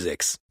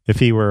metaphysics. If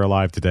he were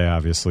alive today,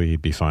 obviously,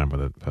 he'd be fine with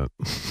it. But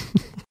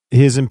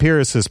his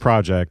empiricist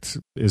project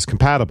is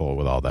compatible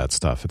with all that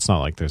stuff. It's not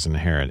like there's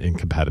inherent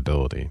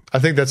incompatibility. I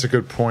think that's a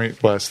good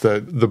point, Wes,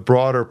 that the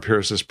broader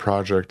empiricist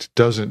project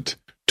doesn't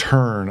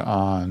turn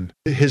on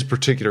his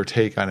particular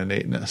take on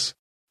innateness.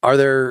 Are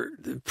there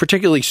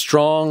particularly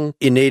strong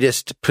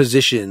innatist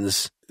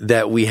positions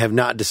that we have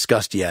not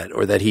discussed yet,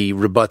 or that he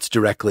rebuts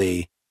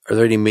directly? Are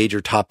there any major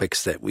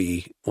topics that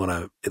we want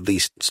to at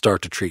least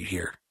start to treat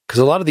here? Because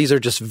a lot of these are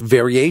just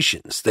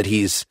variations that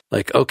he's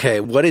like,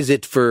 okay, what is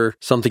it for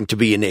something to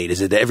be innate?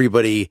 Is it that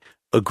everybody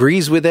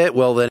agrees with it?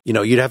 Well, then,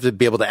 you'd have to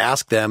be able to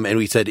ask them. And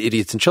we said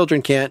idiots and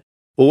children can't.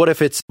 Well, what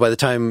if it's, by the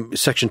time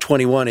section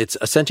 21, it's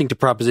assenting to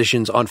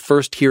propositions on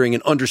first hearing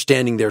and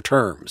understanding their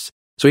terms?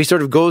 So he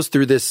sort of goes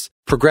through this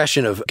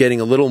progression of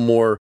getting a little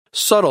more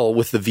subtle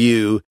with the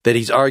view that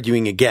he's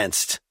arguing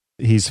against.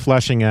 He's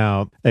fleshing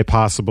out a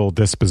possible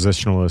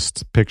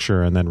dispositionalist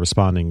picture and then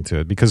responding to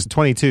it. Because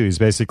 22, he's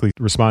basically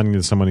responding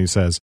to someone who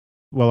says,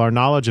 well, our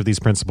knowledge of these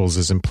principles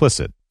is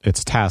implicit.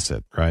 It's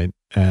tacit, right?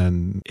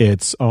 And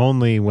it's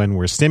only when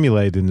we're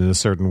stimulated in a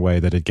certain way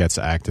that it gets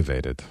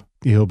activated.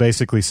 He'll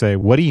basically say,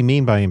 what do you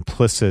mean by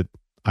implicit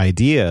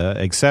idea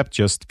except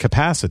just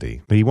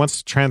capacity? He wants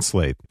to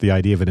translate the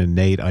idea of an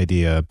innate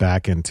idea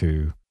back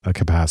into a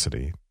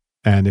capacity.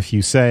 And if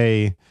you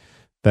say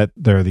that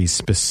there are these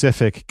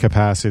specific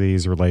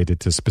capacities related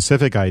to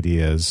specific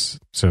ideas,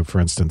 so for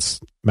instance,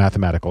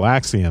 mathematical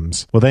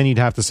axioms, well, then you'd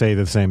have to say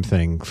the same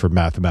thing for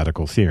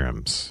mathematical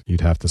theorems.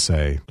 You'd have to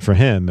say, for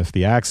him, if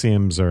the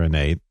axioms are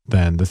innate,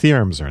 then the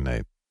theorems are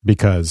innate.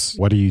 Because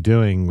what are you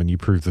doing when you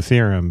prove the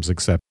theorems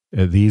except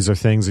these are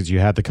things that you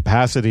had the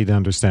capacity to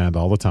understand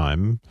all the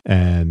time,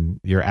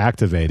 and you're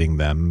activating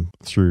them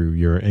through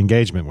your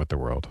engagement with the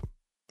world,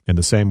 in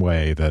the same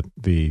way that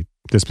the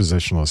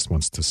dispositionalist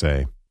wants to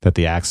say that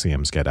the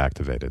axioms get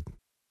activated.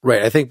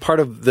 Right. I think part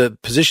of the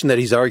position that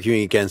he's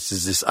arguing against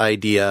is this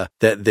idea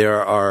that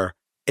there are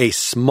a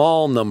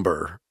small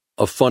number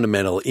of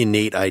fundamental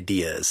innate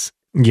ideas.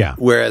 Yeah.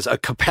 Whereas a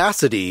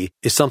capacity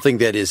is something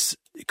that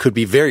could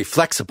be very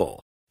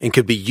flexible and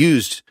could be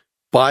used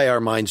by our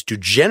minds to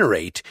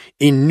generate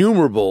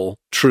innumerable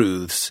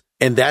truths.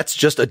 And that's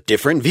just a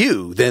different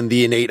view than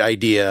the innate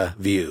idea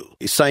view.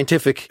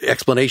 Scientific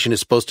explanation is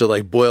supposed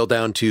to boil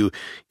down to,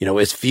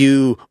 as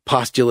few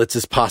postulates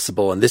as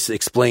possible. And this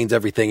explains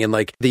everything. And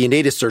the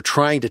innatists are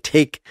trying to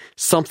take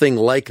something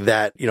like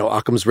that,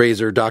 Occam's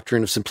razor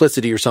doctrine of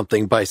simplicity or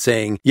something, by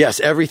saying, yes,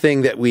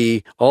 everything that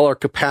all our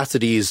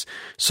capacities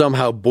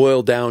somehow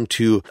boil down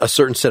to a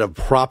certain set of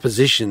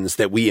propositions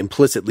that we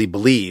implicitly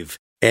believe.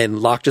 And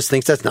Locke just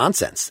thinks that's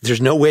nonsense. There's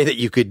no way that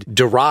you could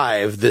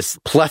derive this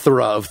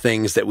plethora of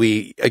things that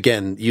we,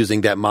 again,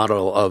 using that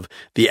model of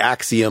the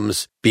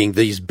axioms being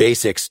these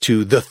basics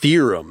to the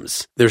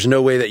theorems. There's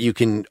no way that you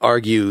can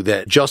argue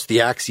that just the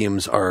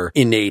axioms are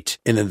innate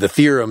and then the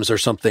theorems are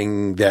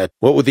something that,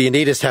 what would the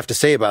innatist have to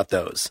say about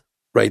those?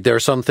 right? There are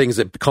some things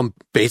that come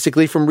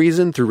basically from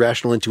reason through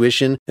rational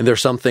intuition, and there are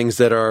some things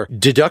that are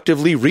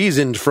deductively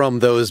reasoned from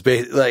those.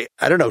 I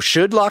don't know,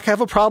 should Locke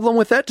have a problem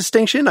with that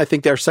distinction? I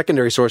think our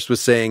secondary source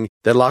was saying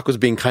that Locke was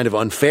being kind of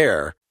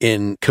unfair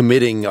in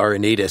committing our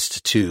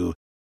innatist to.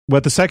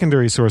 What the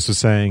secondary source was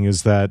saying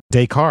is that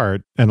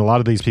Descartes and a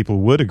lot of these people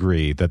would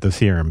agree that the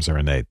theorems are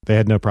innate. They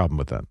had no problem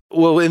with that.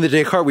 Well, in the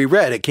Descartes we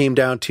read, it came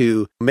down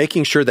to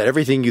making sure that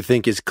everything you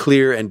think is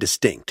clear and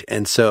distinct.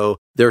 And so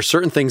there are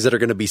certain things that are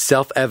going to be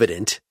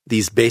self-evident,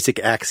 these basic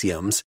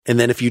axioms. And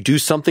then if you do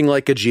something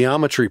like a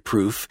geometry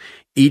proof,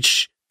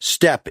 each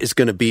step is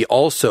going to be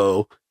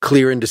also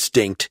clear and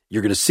distinct.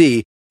 You're going to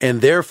see.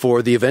 And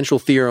therefore, the eventual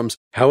theorems,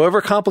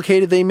 however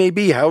complicated they may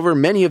be, however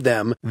many of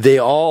them, they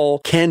all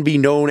can be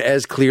known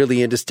as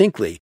clearly and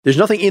distinctly. There's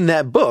nothing in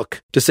that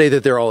book to say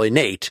that they're all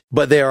innate,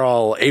 but they are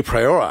all a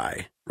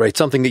priori, right?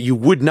 Something that you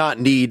would not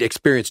need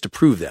experience to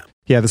prove them.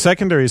 Yeah, the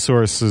secondary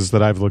sources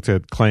that I've looked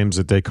at claims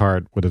that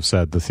Descartes would have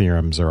said the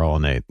theorems are all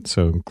innate.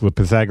 So the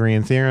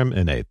Pythagorean theorem,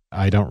 innate.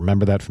 I don't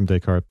remember that from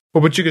Descartes.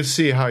 Well, but you can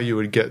see how you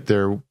would get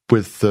there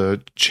with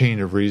the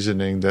chain of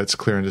reasoning that's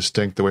clear and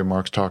distinct the way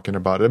Mark's talking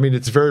about it. I mean,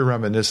 it's very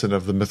reminiscent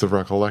of the myth of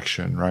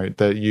recollection, right?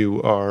 That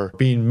you are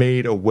being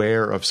made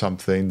aware of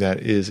something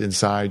that is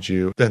inside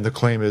you. And the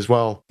claim is,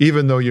 well,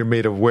 even though you're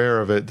made aware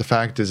of it, the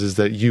fact is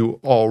that you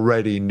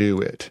already knew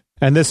it.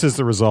 And this is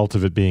the result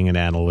of it being an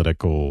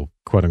analytical,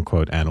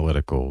 quote-unquote,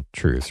 analytical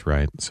truth,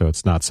 right? So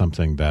it's not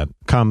something that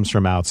comes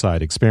from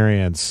outside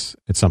experience.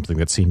 It's something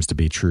that seems to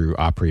be true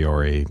a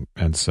priori.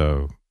 And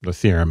so the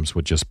theorems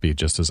would just be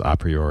just as a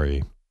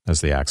priori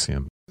as the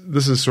axiom.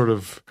 This is sort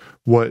of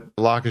what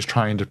Locke is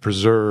trying to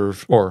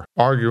preserve or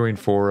arguing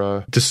for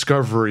a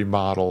discovery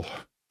model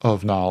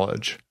of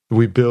knowledge.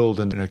 We build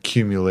and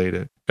accumulate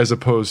it as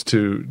opposed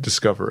to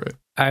discover it.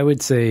 I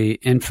would say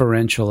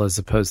inferential as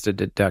opposed to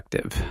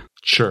deductive.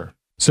 Sure.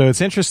 So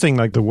it's interesting,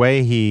 like the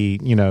way he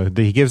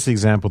gives the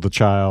example of the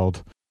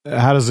child.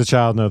 How does the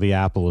child know the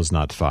apple is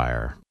not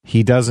fire?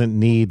 He doesn't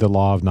need the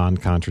law of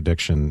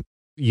non-contradiction.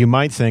 You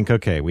might think,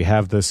 okay, we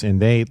have this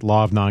innate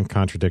law of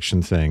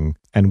non-contradiction thing,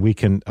 and we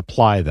can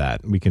apply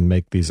that. We can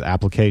make these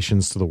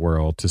applications to the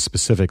world, to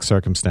specific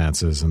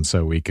circumstances, and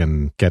so we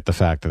can get the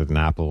fact that an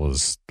apple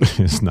is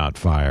not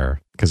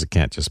fire, because it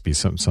can't just be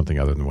something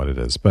other than what it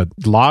is. But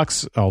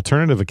Locke's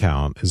alternative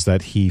account is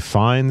that he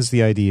finds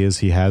the ideas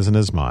he has in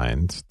his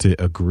mind to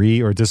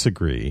agree or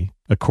disagree,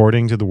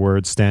 according to the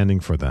words standing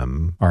for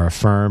them, are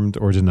affirmed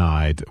or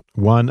denied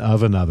one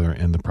of another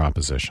in the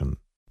proposition.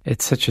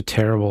 It's such a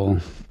terrible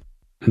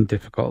and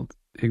difficult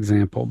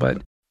example,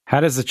 but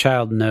how does a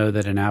child know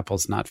that an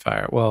apple's not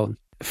fire? Well,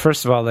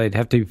 first of all, they'd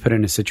have to be put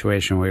in a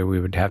situation where we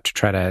would have to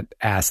try to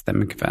ask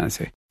them in confidence.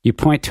 You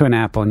point to an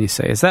apple and you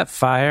say, is that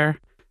fire?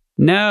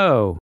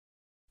 No.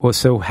 Well,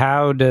 so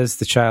how does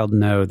the child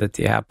know that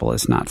the apple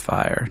is not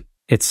fire?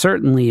 It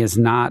certainly is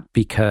not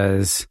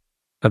because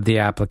of the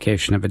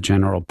application of a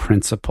general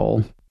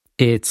principle.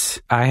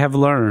 I have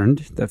learned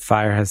that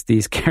fire has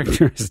these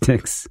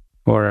characteristics.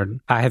 Or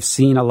I have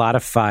seen a lot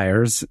of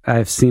fires.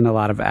 I've seen a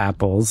lot of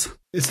apples.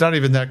 It's not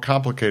even that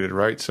complicated,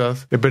 right,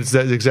 Seth? But it's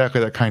exactly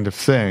that kind of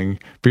thing,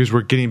 because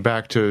we're getting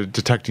back to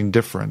detecting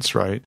difference,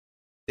 right?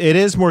 It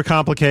is more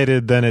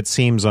complicated than it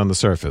seems on the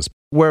surface.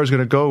 Where I was going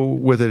to go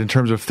with it in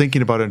terms of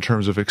thinking about it in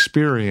terms of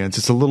experience,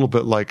 it's a little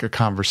bit like a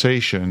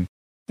conversation.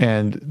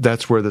 And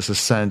that's where this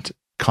assent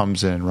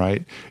comes in,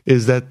 right?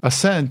 Is that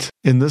assent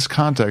in this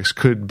context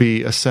could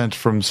be assent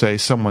from, say,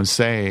 someone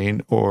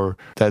saying, or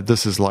that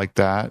this is like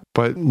that.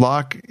 But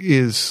Locke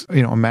is,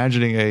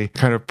 imagining a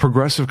kind of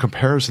progressive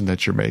comparison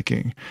that you're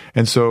making.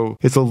 And so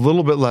it's a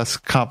little bit less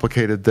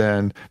complicated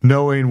than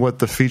knowing what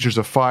the features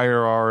of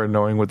fire are and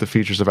knowing what the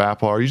features of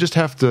apple are. You just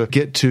have to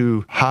get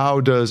to,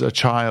 how does a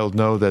child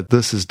know that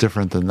this is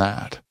different than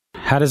that?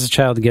 How does a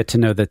child get to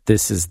know that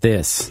this is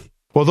this?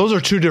 Well, those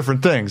are two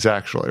different things,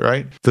 actually,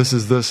 right? This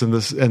is this and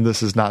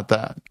this is not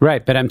that.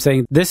 Right, but I'm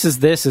saying this is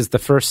the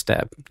first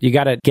step. You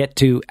got to get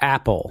to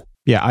apple.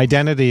 Yeah,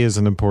 identity is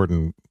an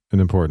important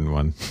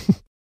one.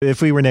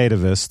 If we were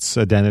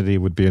nativists, identity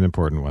would be an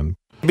important one.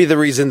 Maybe the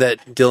reason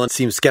that Dylan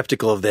seems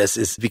skeptical of this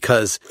is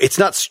because it's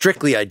not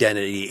strictly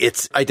identity,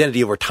 it's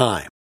identity over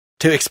time.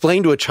 To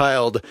explain to a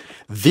child,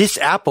 this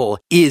apple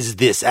is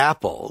this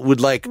apple, would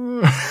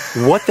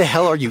what the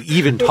hell are you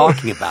even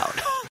talking about?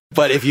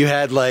 But if you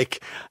had an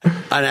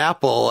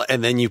apple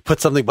and then you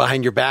put something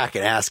behind your back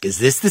and ask, is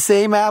this the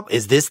same apple?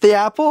 Is this the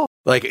apple?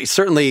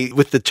 Certainly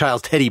with the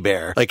child's teddy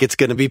bear, it's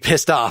going to be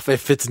pissed off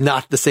if it's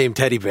not the same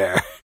teddy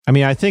bear. I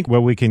mean, I think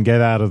what we can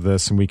get out of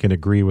this, and we can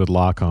agree with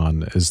Locke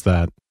on, is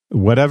that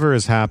whatever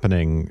is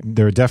happening,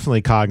 there are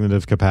definitely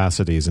cognitive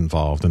capacities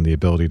involved in the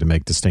ability to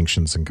make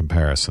distinctions and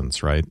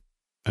comparisons, right?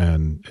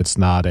 And it's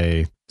not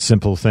a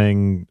simple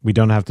thing. We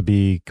don't have to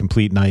be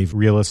complete naive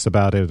realists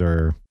about it,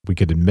 or we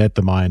could admit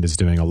the mind is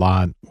doing a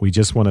lot. We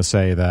just want to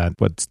say that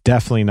what's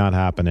definitely not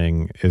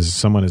happening is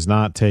someone is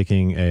not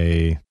taking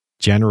a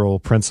general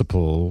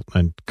principle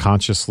and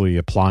consciously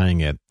applying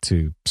it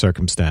to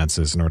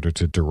circumstances in order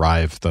to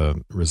derive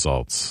the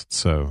results.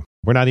 So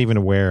we're not even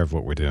aware of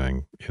what we're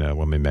doing,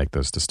 when we make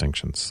those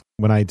distinctions.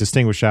 When I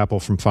distinguish apple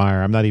from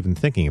fire, I'm not even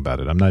thinking about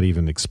it. I'm not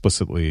even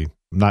explicitly,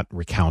 I'm not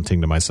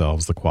recounting to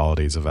myself the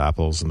qualities of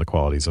apples and the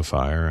qualities of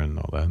fire and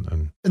all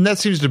that. And that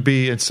seems to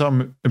be, in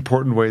some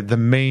important way, the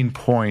main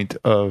point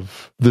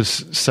of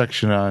this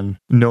section on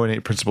no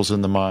innate principles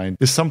in the mind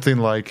is something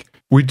like,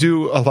 we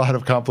do a lot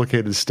of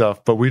complicated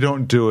stuff, but we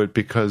don't do it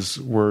because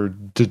we're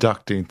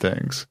deducting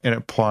things and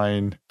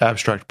applying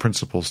abstract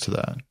principles to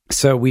that.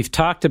 So we've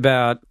talked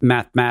about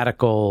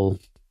mathematical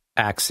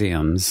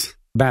axioms,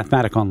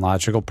 mathematical and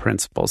logical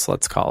principles,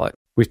 let's call it.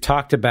 We've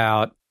talked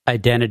about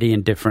identity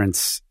and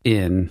difference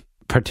in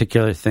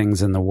particular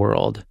things in the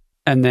world.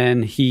 And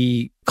then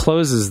he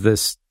closes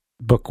this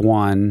book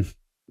one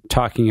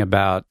talking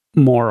about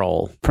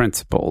moral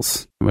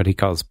principles, what he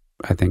calls,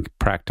 I think,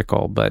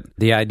 practical, but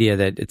the idea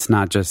that it's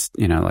not just,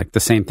 like the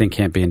same thing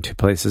can't be in two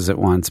places at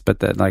once, but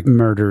that like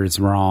murder is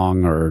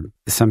wrong or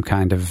some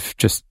kind of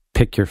just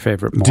pick your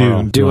favorite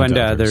moral. Do unto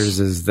others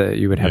is that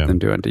you would have them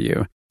do unto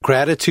you.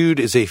 Gratitude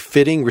is a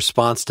fitting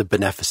response to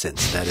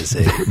beneficence. That is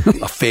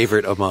a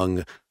favorite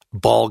among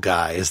ball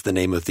guys, the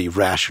name of the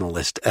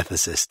rationalist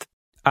ethicist.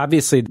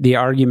 Obviously, the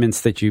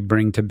arguments that you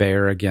bring to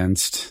bear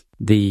against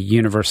the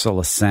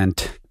universal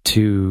assent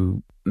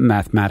to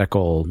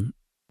mathematical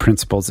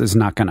principles is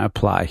not going to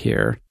apply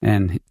here.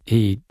 And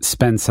he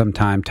spends some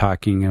time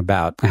talking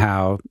about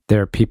how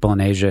there are people in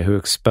Asia who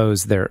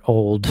expose their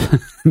old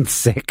and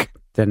sick.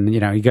 Then,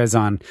 he goes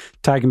on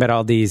talking about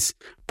all these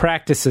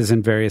practices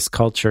in various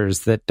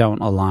cultures that don't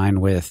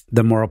align with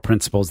the moral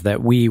principles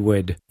that we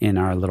would, in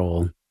our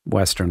little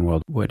Western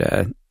world,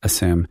 would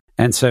assume.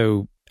 And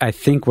so I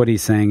think what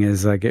he's saying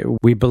is like,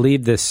 we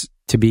believe this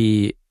to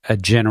be a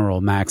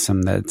general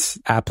maxim that's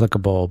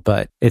applicable,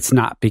 but it's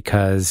not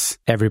because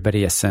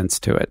everybody assents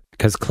to it,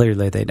 because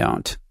clearly they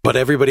don't. But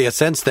everybody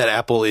assents that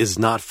apple is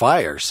not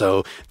fire,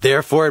 so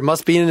therefore it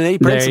must be an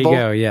innate principle. There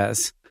you go,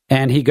 yes.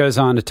 And he goes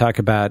on to talk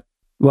about,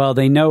 well,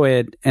 they know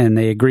it and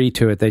they agree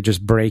to it, they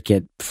just break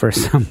it for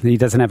something. He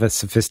doesn't have a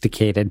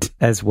sophisticated,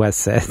 as Wes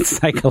said,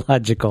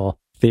 psychological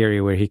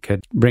theory where he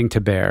could bring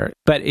to bear.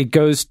 But it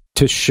goes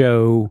to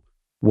show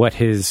what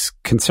his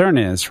concern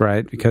is,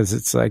 right? Because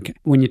it's like,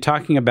 when you're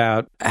talking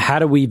about how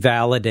do we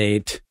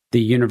validate the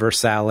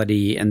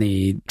universality and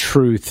the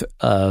truth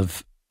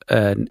of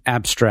an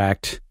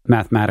abstract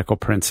mathematical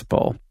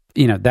principle,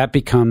 that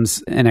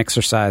becomes an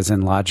exercise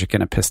in logic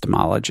and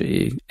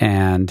epistemology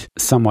and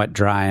somewhat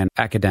dry and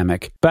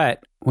academic.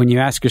 But when you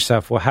ask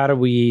yourself, well, how do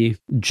we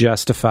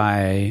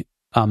justify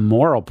a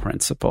moral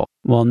principle?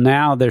 Well,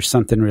 now there's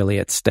something really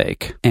at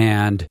stake.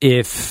 And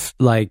if,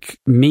 like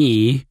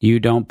me, you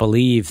don't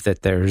believe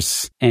that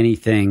there's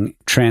anything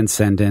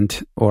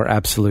transcendent or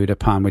absolute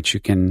upon which you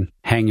can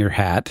hang your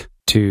hat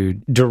to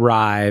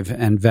derive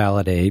and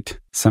validate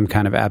some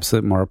kind of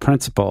absolute moral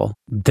principle,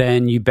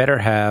 then you better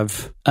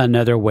have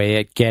another way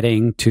at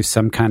getting to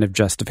some kind of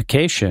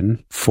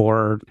justification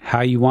for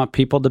how you want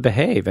people to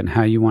behave and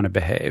how you want to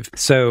behave.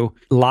 So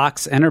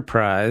Locke's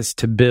enterprise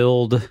to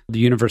build the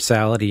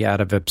universality out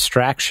of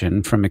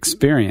abstraction from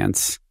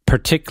experience,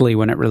 particularly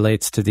when it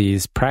relates to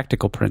these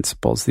practical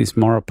principles, these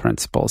moral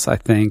principles, I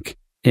think,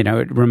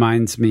 it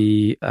reminds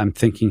me, I'm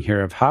thinking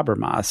here of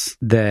Habermas,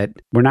 that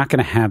we're not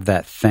going to have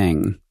that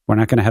thing. We're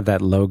not going to have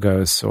that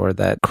logos or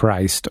that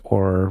Christ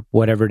or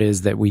whatever it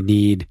is that we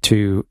need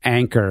to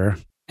anchor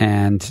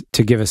and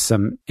to give us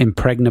some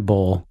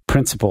impregnable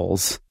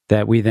principles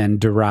that we then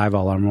derive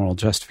all our moral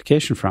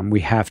justification from.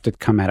 We have to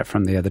come at it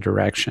from the other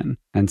direction.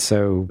 And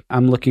so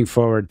I'm looking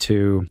forward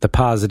to the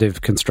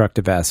positive,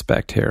 constructive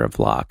aspect here of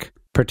Locke,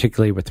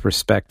 particularly with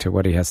respect to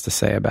what he has to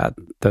say about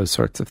those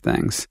sorts of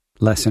things.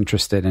 Less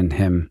interested in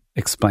him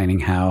explaining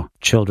how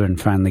children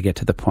finally get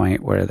to the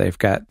point where they've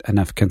got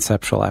enough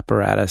conceptual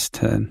apparatus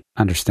to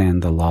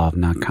understand the law of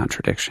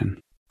non-contradiction.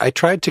 I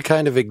tried to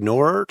kind of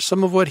ignore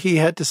some of what he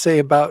had to say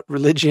about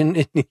religion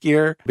in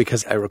here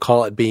because I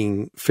recall it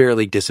being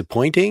fairly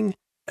disappointing.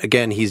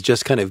 Again, he's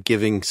just kind of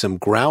giving some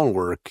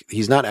groundwork.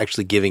 He's not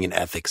actually giving an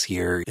ethics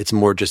here. It's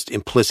more just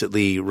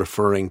implicitly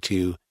referring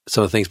to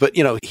some of the things. But,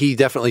 he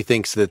definitely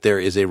thinks that there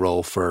is a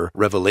role for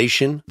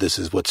revelation. This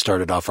is what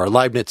started off our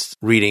Leibniz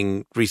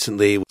reading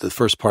recently. The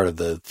first part of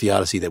the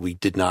Theodicy that we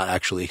did not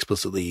actually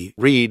explicitly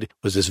read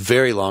was this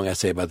very long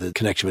essay about the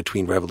connection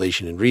between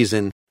revelation and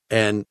reason.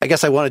 And I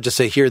guess I want to just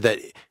say here that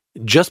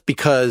just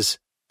because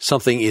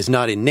something is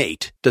not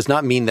innate does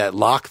not mean that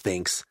Locke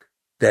thinks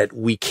that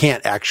we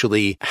can't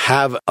actually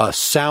have a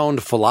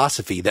sound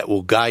philosophy that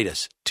will guide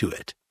us to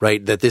it,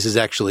 right? That this is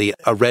actually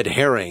a red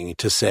herring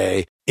to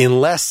say,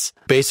 unless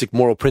basic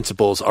moral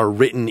principles are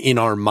written in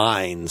our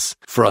minds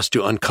for us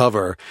to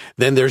uncover,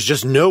 then there's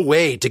just no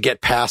way to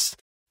get past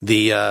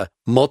the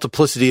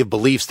multiplicity of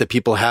beliefs that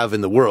people have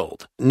in the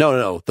world.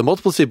 No. The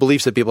multiplicity of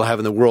beliefs that people have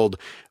in the world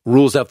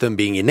rules out them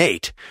being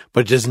innate,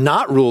 but does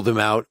not rule them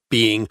out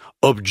being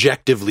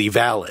objectively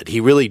valid. He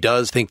really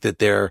does think that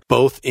they're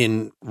both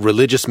in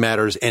religious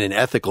matters and in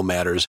ethical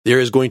matters. There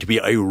is going to be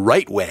a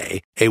right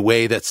way, a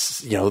way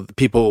that's,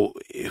 people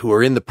who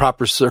are in the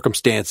proper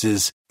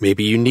circumstances.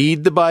 Maybe you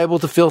need the Bible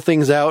to fill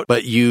things out,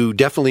 but you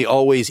definitely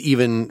always,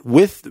 even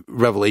with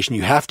revelation,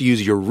 you have to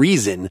use your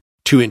reason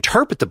to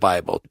interpret the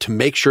Bible, to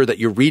make sure that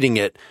you're reading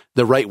it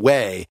the right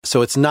way.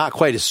 So it's not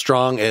quite as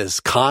strong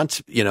as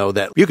Kant,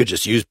 that you could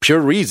just use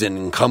pure reason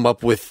and come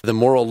up with the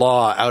moral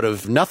law out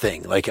of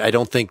nothing. Like, I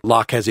don't think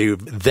Locke has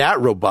that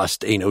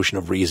robust a notion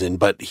of reason,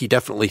 but he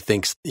definitely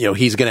thinks,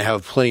 he's going to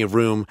have plenty of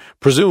room,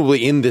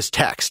 presumably in this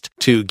text,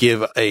 to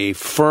give a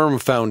firm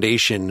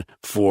foundation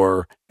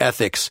for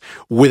ethics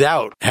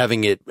without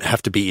having it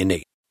have to be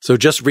innate. So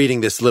just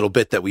reading this little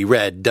bit that we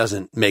read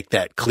doesn't make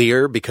that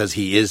clear, because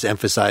he is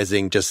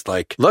emphasizing just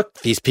like, look,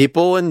 these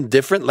people in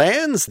different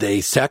lands, they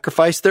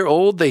sacrifice their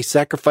old, they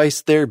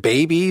sacrifice their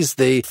babies,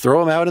 they throw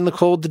them out in the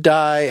cold to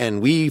die,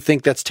 and we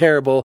think that's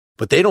terrible,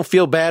 but they don't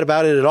feel bad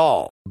about it at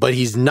all. But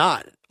he's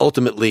not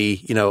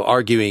ultimately,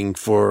 arguing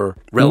for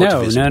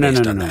relativism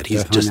based on that.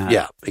 He's just, not.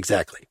 Yeah,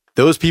 exactly.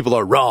 Those people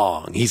are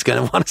wrong, he's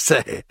going to want to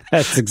say.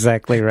 That's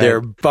exactly right. They're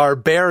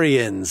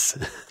barbarians,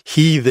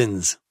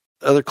 heathens.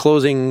 Other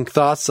closing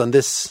thoughts on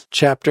this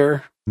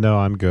chapter? No,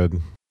 I'm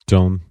good.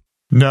 Dylan?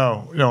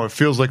 No, it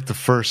feels like the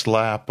first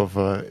lap of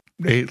a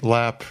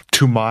 8-lap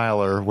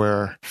 2-miler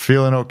where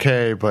feeling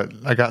okay, but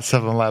I got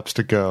 7 laps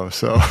to go,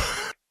 so.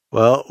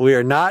 Well, we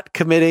are not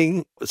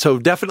committing. So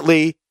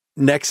definitely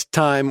next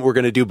time we're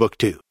going to do book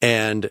 2.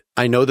 And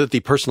I know that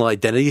the personal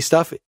identity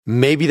stuff,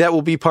 maybe that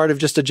will be part of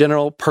just a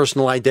general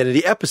personal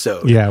identity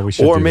episode. Yeah, we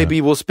should. Or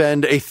maybe we'll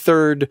spend a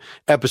 3rd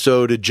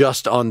episode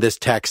just on this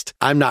text.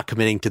 I'm not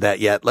committing to that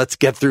yet. Let's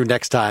get through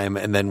next time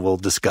and then we'll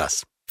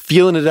discuss.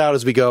 Feeling it out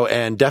as we go.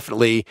 And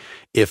definitely,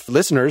 if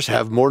listeners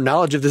have more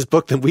knowledge of this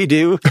book than we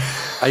do,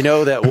 I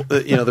know that,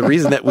 the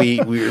reason that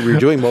we're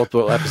doing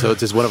multiple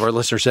episodes is one of our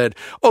listeners said,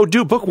 oh,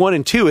 do book 1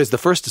 and 2 as the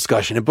first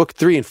discussion and book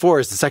 3 and 4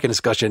 as the second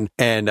discussion.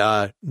 And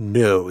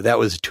no, that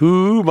was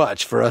too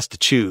much for us to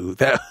chew.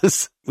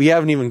 We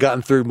haven't even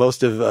gotten through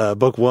most of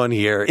book 1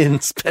 here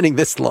in spending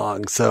this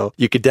long. So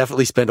you could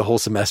definitely spend a whole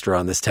semester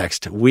on this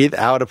text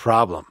without a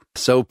problem.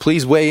 So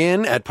please weigh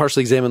in at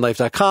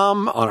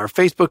partiallyexaminedlife.com, on our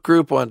Facebook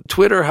group, on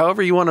Twitter,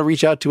 however you want to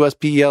reach out to us.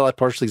 PEL at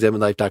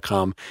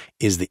partiallyexaminedlife.com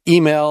is the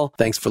email.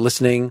 Thanks for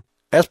listening.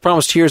 As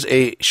promised, here's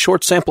a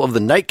short sample of the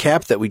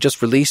nightcap that we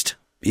just released.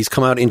 These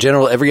come out in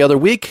general every other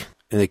week,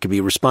 and they could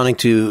be responding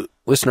to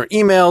listener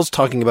emails,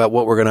 talking about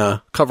what we're going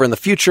to cover in the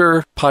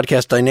future,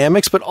 podcast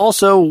dynamics, but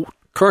also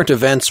current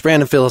events,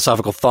 random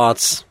philosophical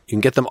thoughts. You can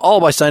get them all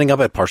by signing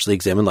up at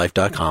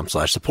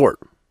partiallyexaminedlife.com/support.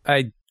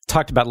 I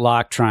talked about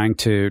Locke trying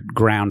to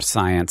ground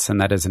science, and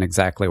that isn't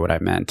exactly what I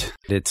meant.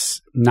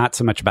 It's not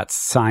so much about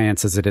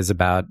science as it is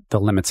about the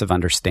limits of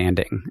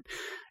understanding.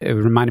 It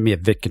reminded me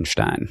of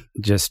Wittgenstein,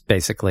 just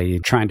basically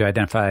trying to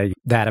identify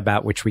that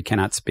about which we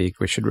cannot speak.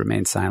 We should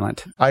remain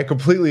silent. I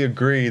completely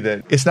agree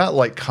that it's not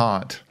like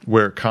Kant,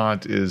 where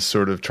Kant is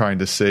sort of trying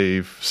to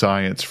save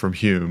science from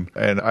Hume.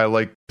 And I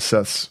like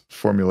Seth's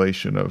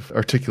formulation of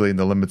articulating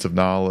the limits of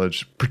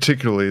knowledge,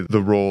 particularly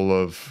the role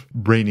of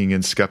reining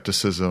in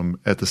skepticism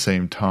at the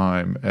same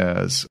time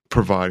as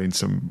providing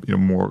some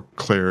more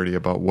clarity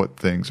about what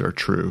things are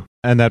true.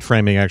 And that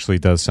framing actually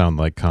does sound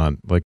like Kant.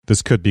 Like,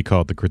 this could be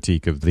called the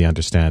critique of the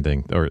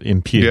understanding, or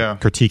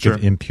critique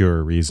of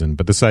impure reason.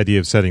 But this idea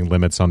of setting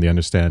limits on the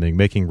understanding,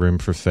 making room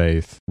for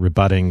faith,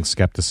 rebutting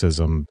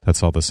skepticism,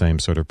 that's all the same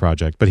sort of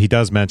project. But he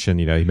does mention,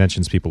 he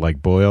mentions people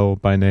like Boyle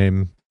by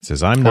name. He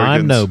says, I'm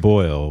no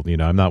Boyle,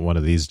 I'm not one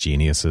of these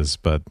geniuses,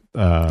 but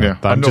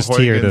I'm just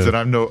here to, and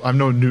I'm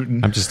no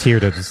Newton. I'm just here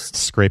to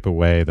scrape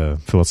away the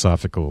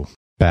philosophical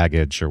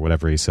baggage or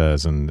whatever he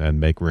says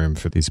and make room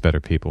for these better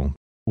people.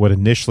 What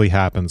initially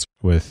happens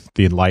with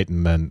the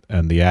Enlightenment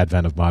and the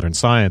advent of modern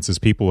science is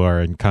people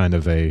are in kind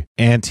of a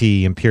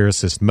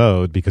anti-empiricist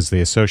mode because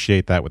they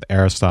associate that with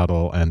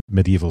Aristotle and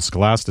medieval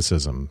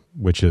scholasticism,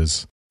 which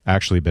has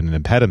actually been an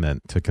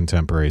impediment to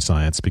contemporary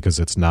science because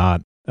it's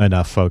not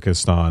enough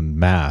focused on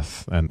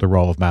math and the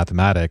role of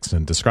mathematics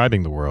in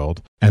describing the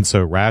world. And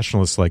so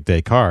rationalists like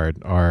Descartes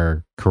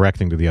are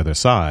correcting to the other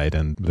side,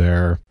 and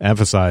they're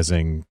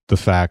emphasizing the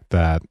fact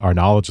that our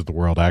knowledge of the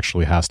world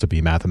actually has to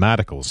be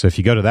mathematical. So if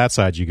you go to that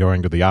side, you're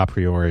going to the a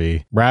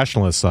priori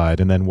rationalist side,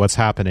 and then what's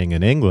happening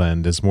in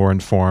England is more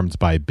informed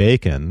by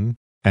Bacon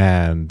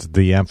and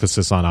the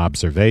emphasis on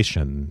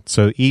observation.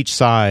 So each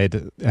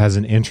side has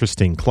an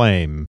interesting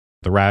claim.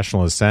 The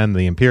rationalists and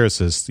the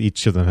empiricists,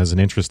 each of them has an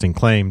interesting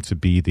claim to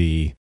be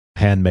the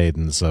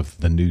handmaidens of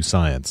the new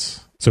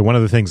science. So one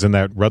of the things in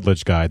that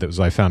Rutledge guide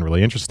I found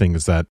really interesting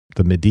is that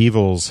the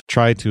medievals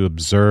tried to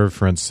observe,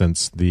 for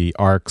instance, the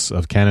arcs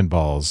of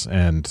cannonballs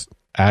and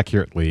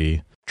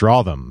accurately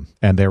draw them,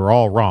 and they were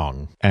all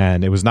wrong.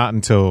 And it was not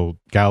until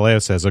Galileo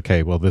says,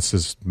 okay, well, this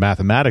is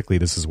mathematically,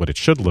 this is what it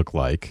should look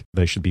like.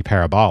 They should be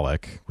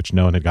parabolic, which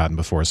no one had gotten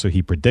before. So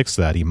he predicts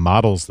that, he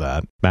models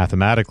that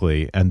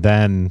mathematically, and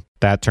then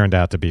that turned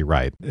out to be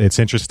right. It's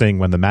interesting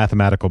when the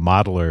mathematical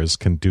modelers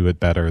can do it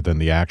better than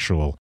the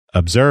actual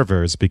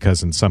observers,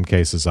 because in some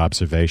cases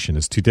observation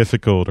is too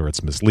difficult or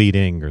it's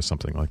misleading or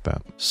something like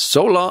that.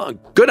 So long.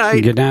 Good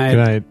night. Good night.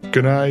 Good night.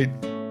 Good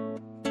night.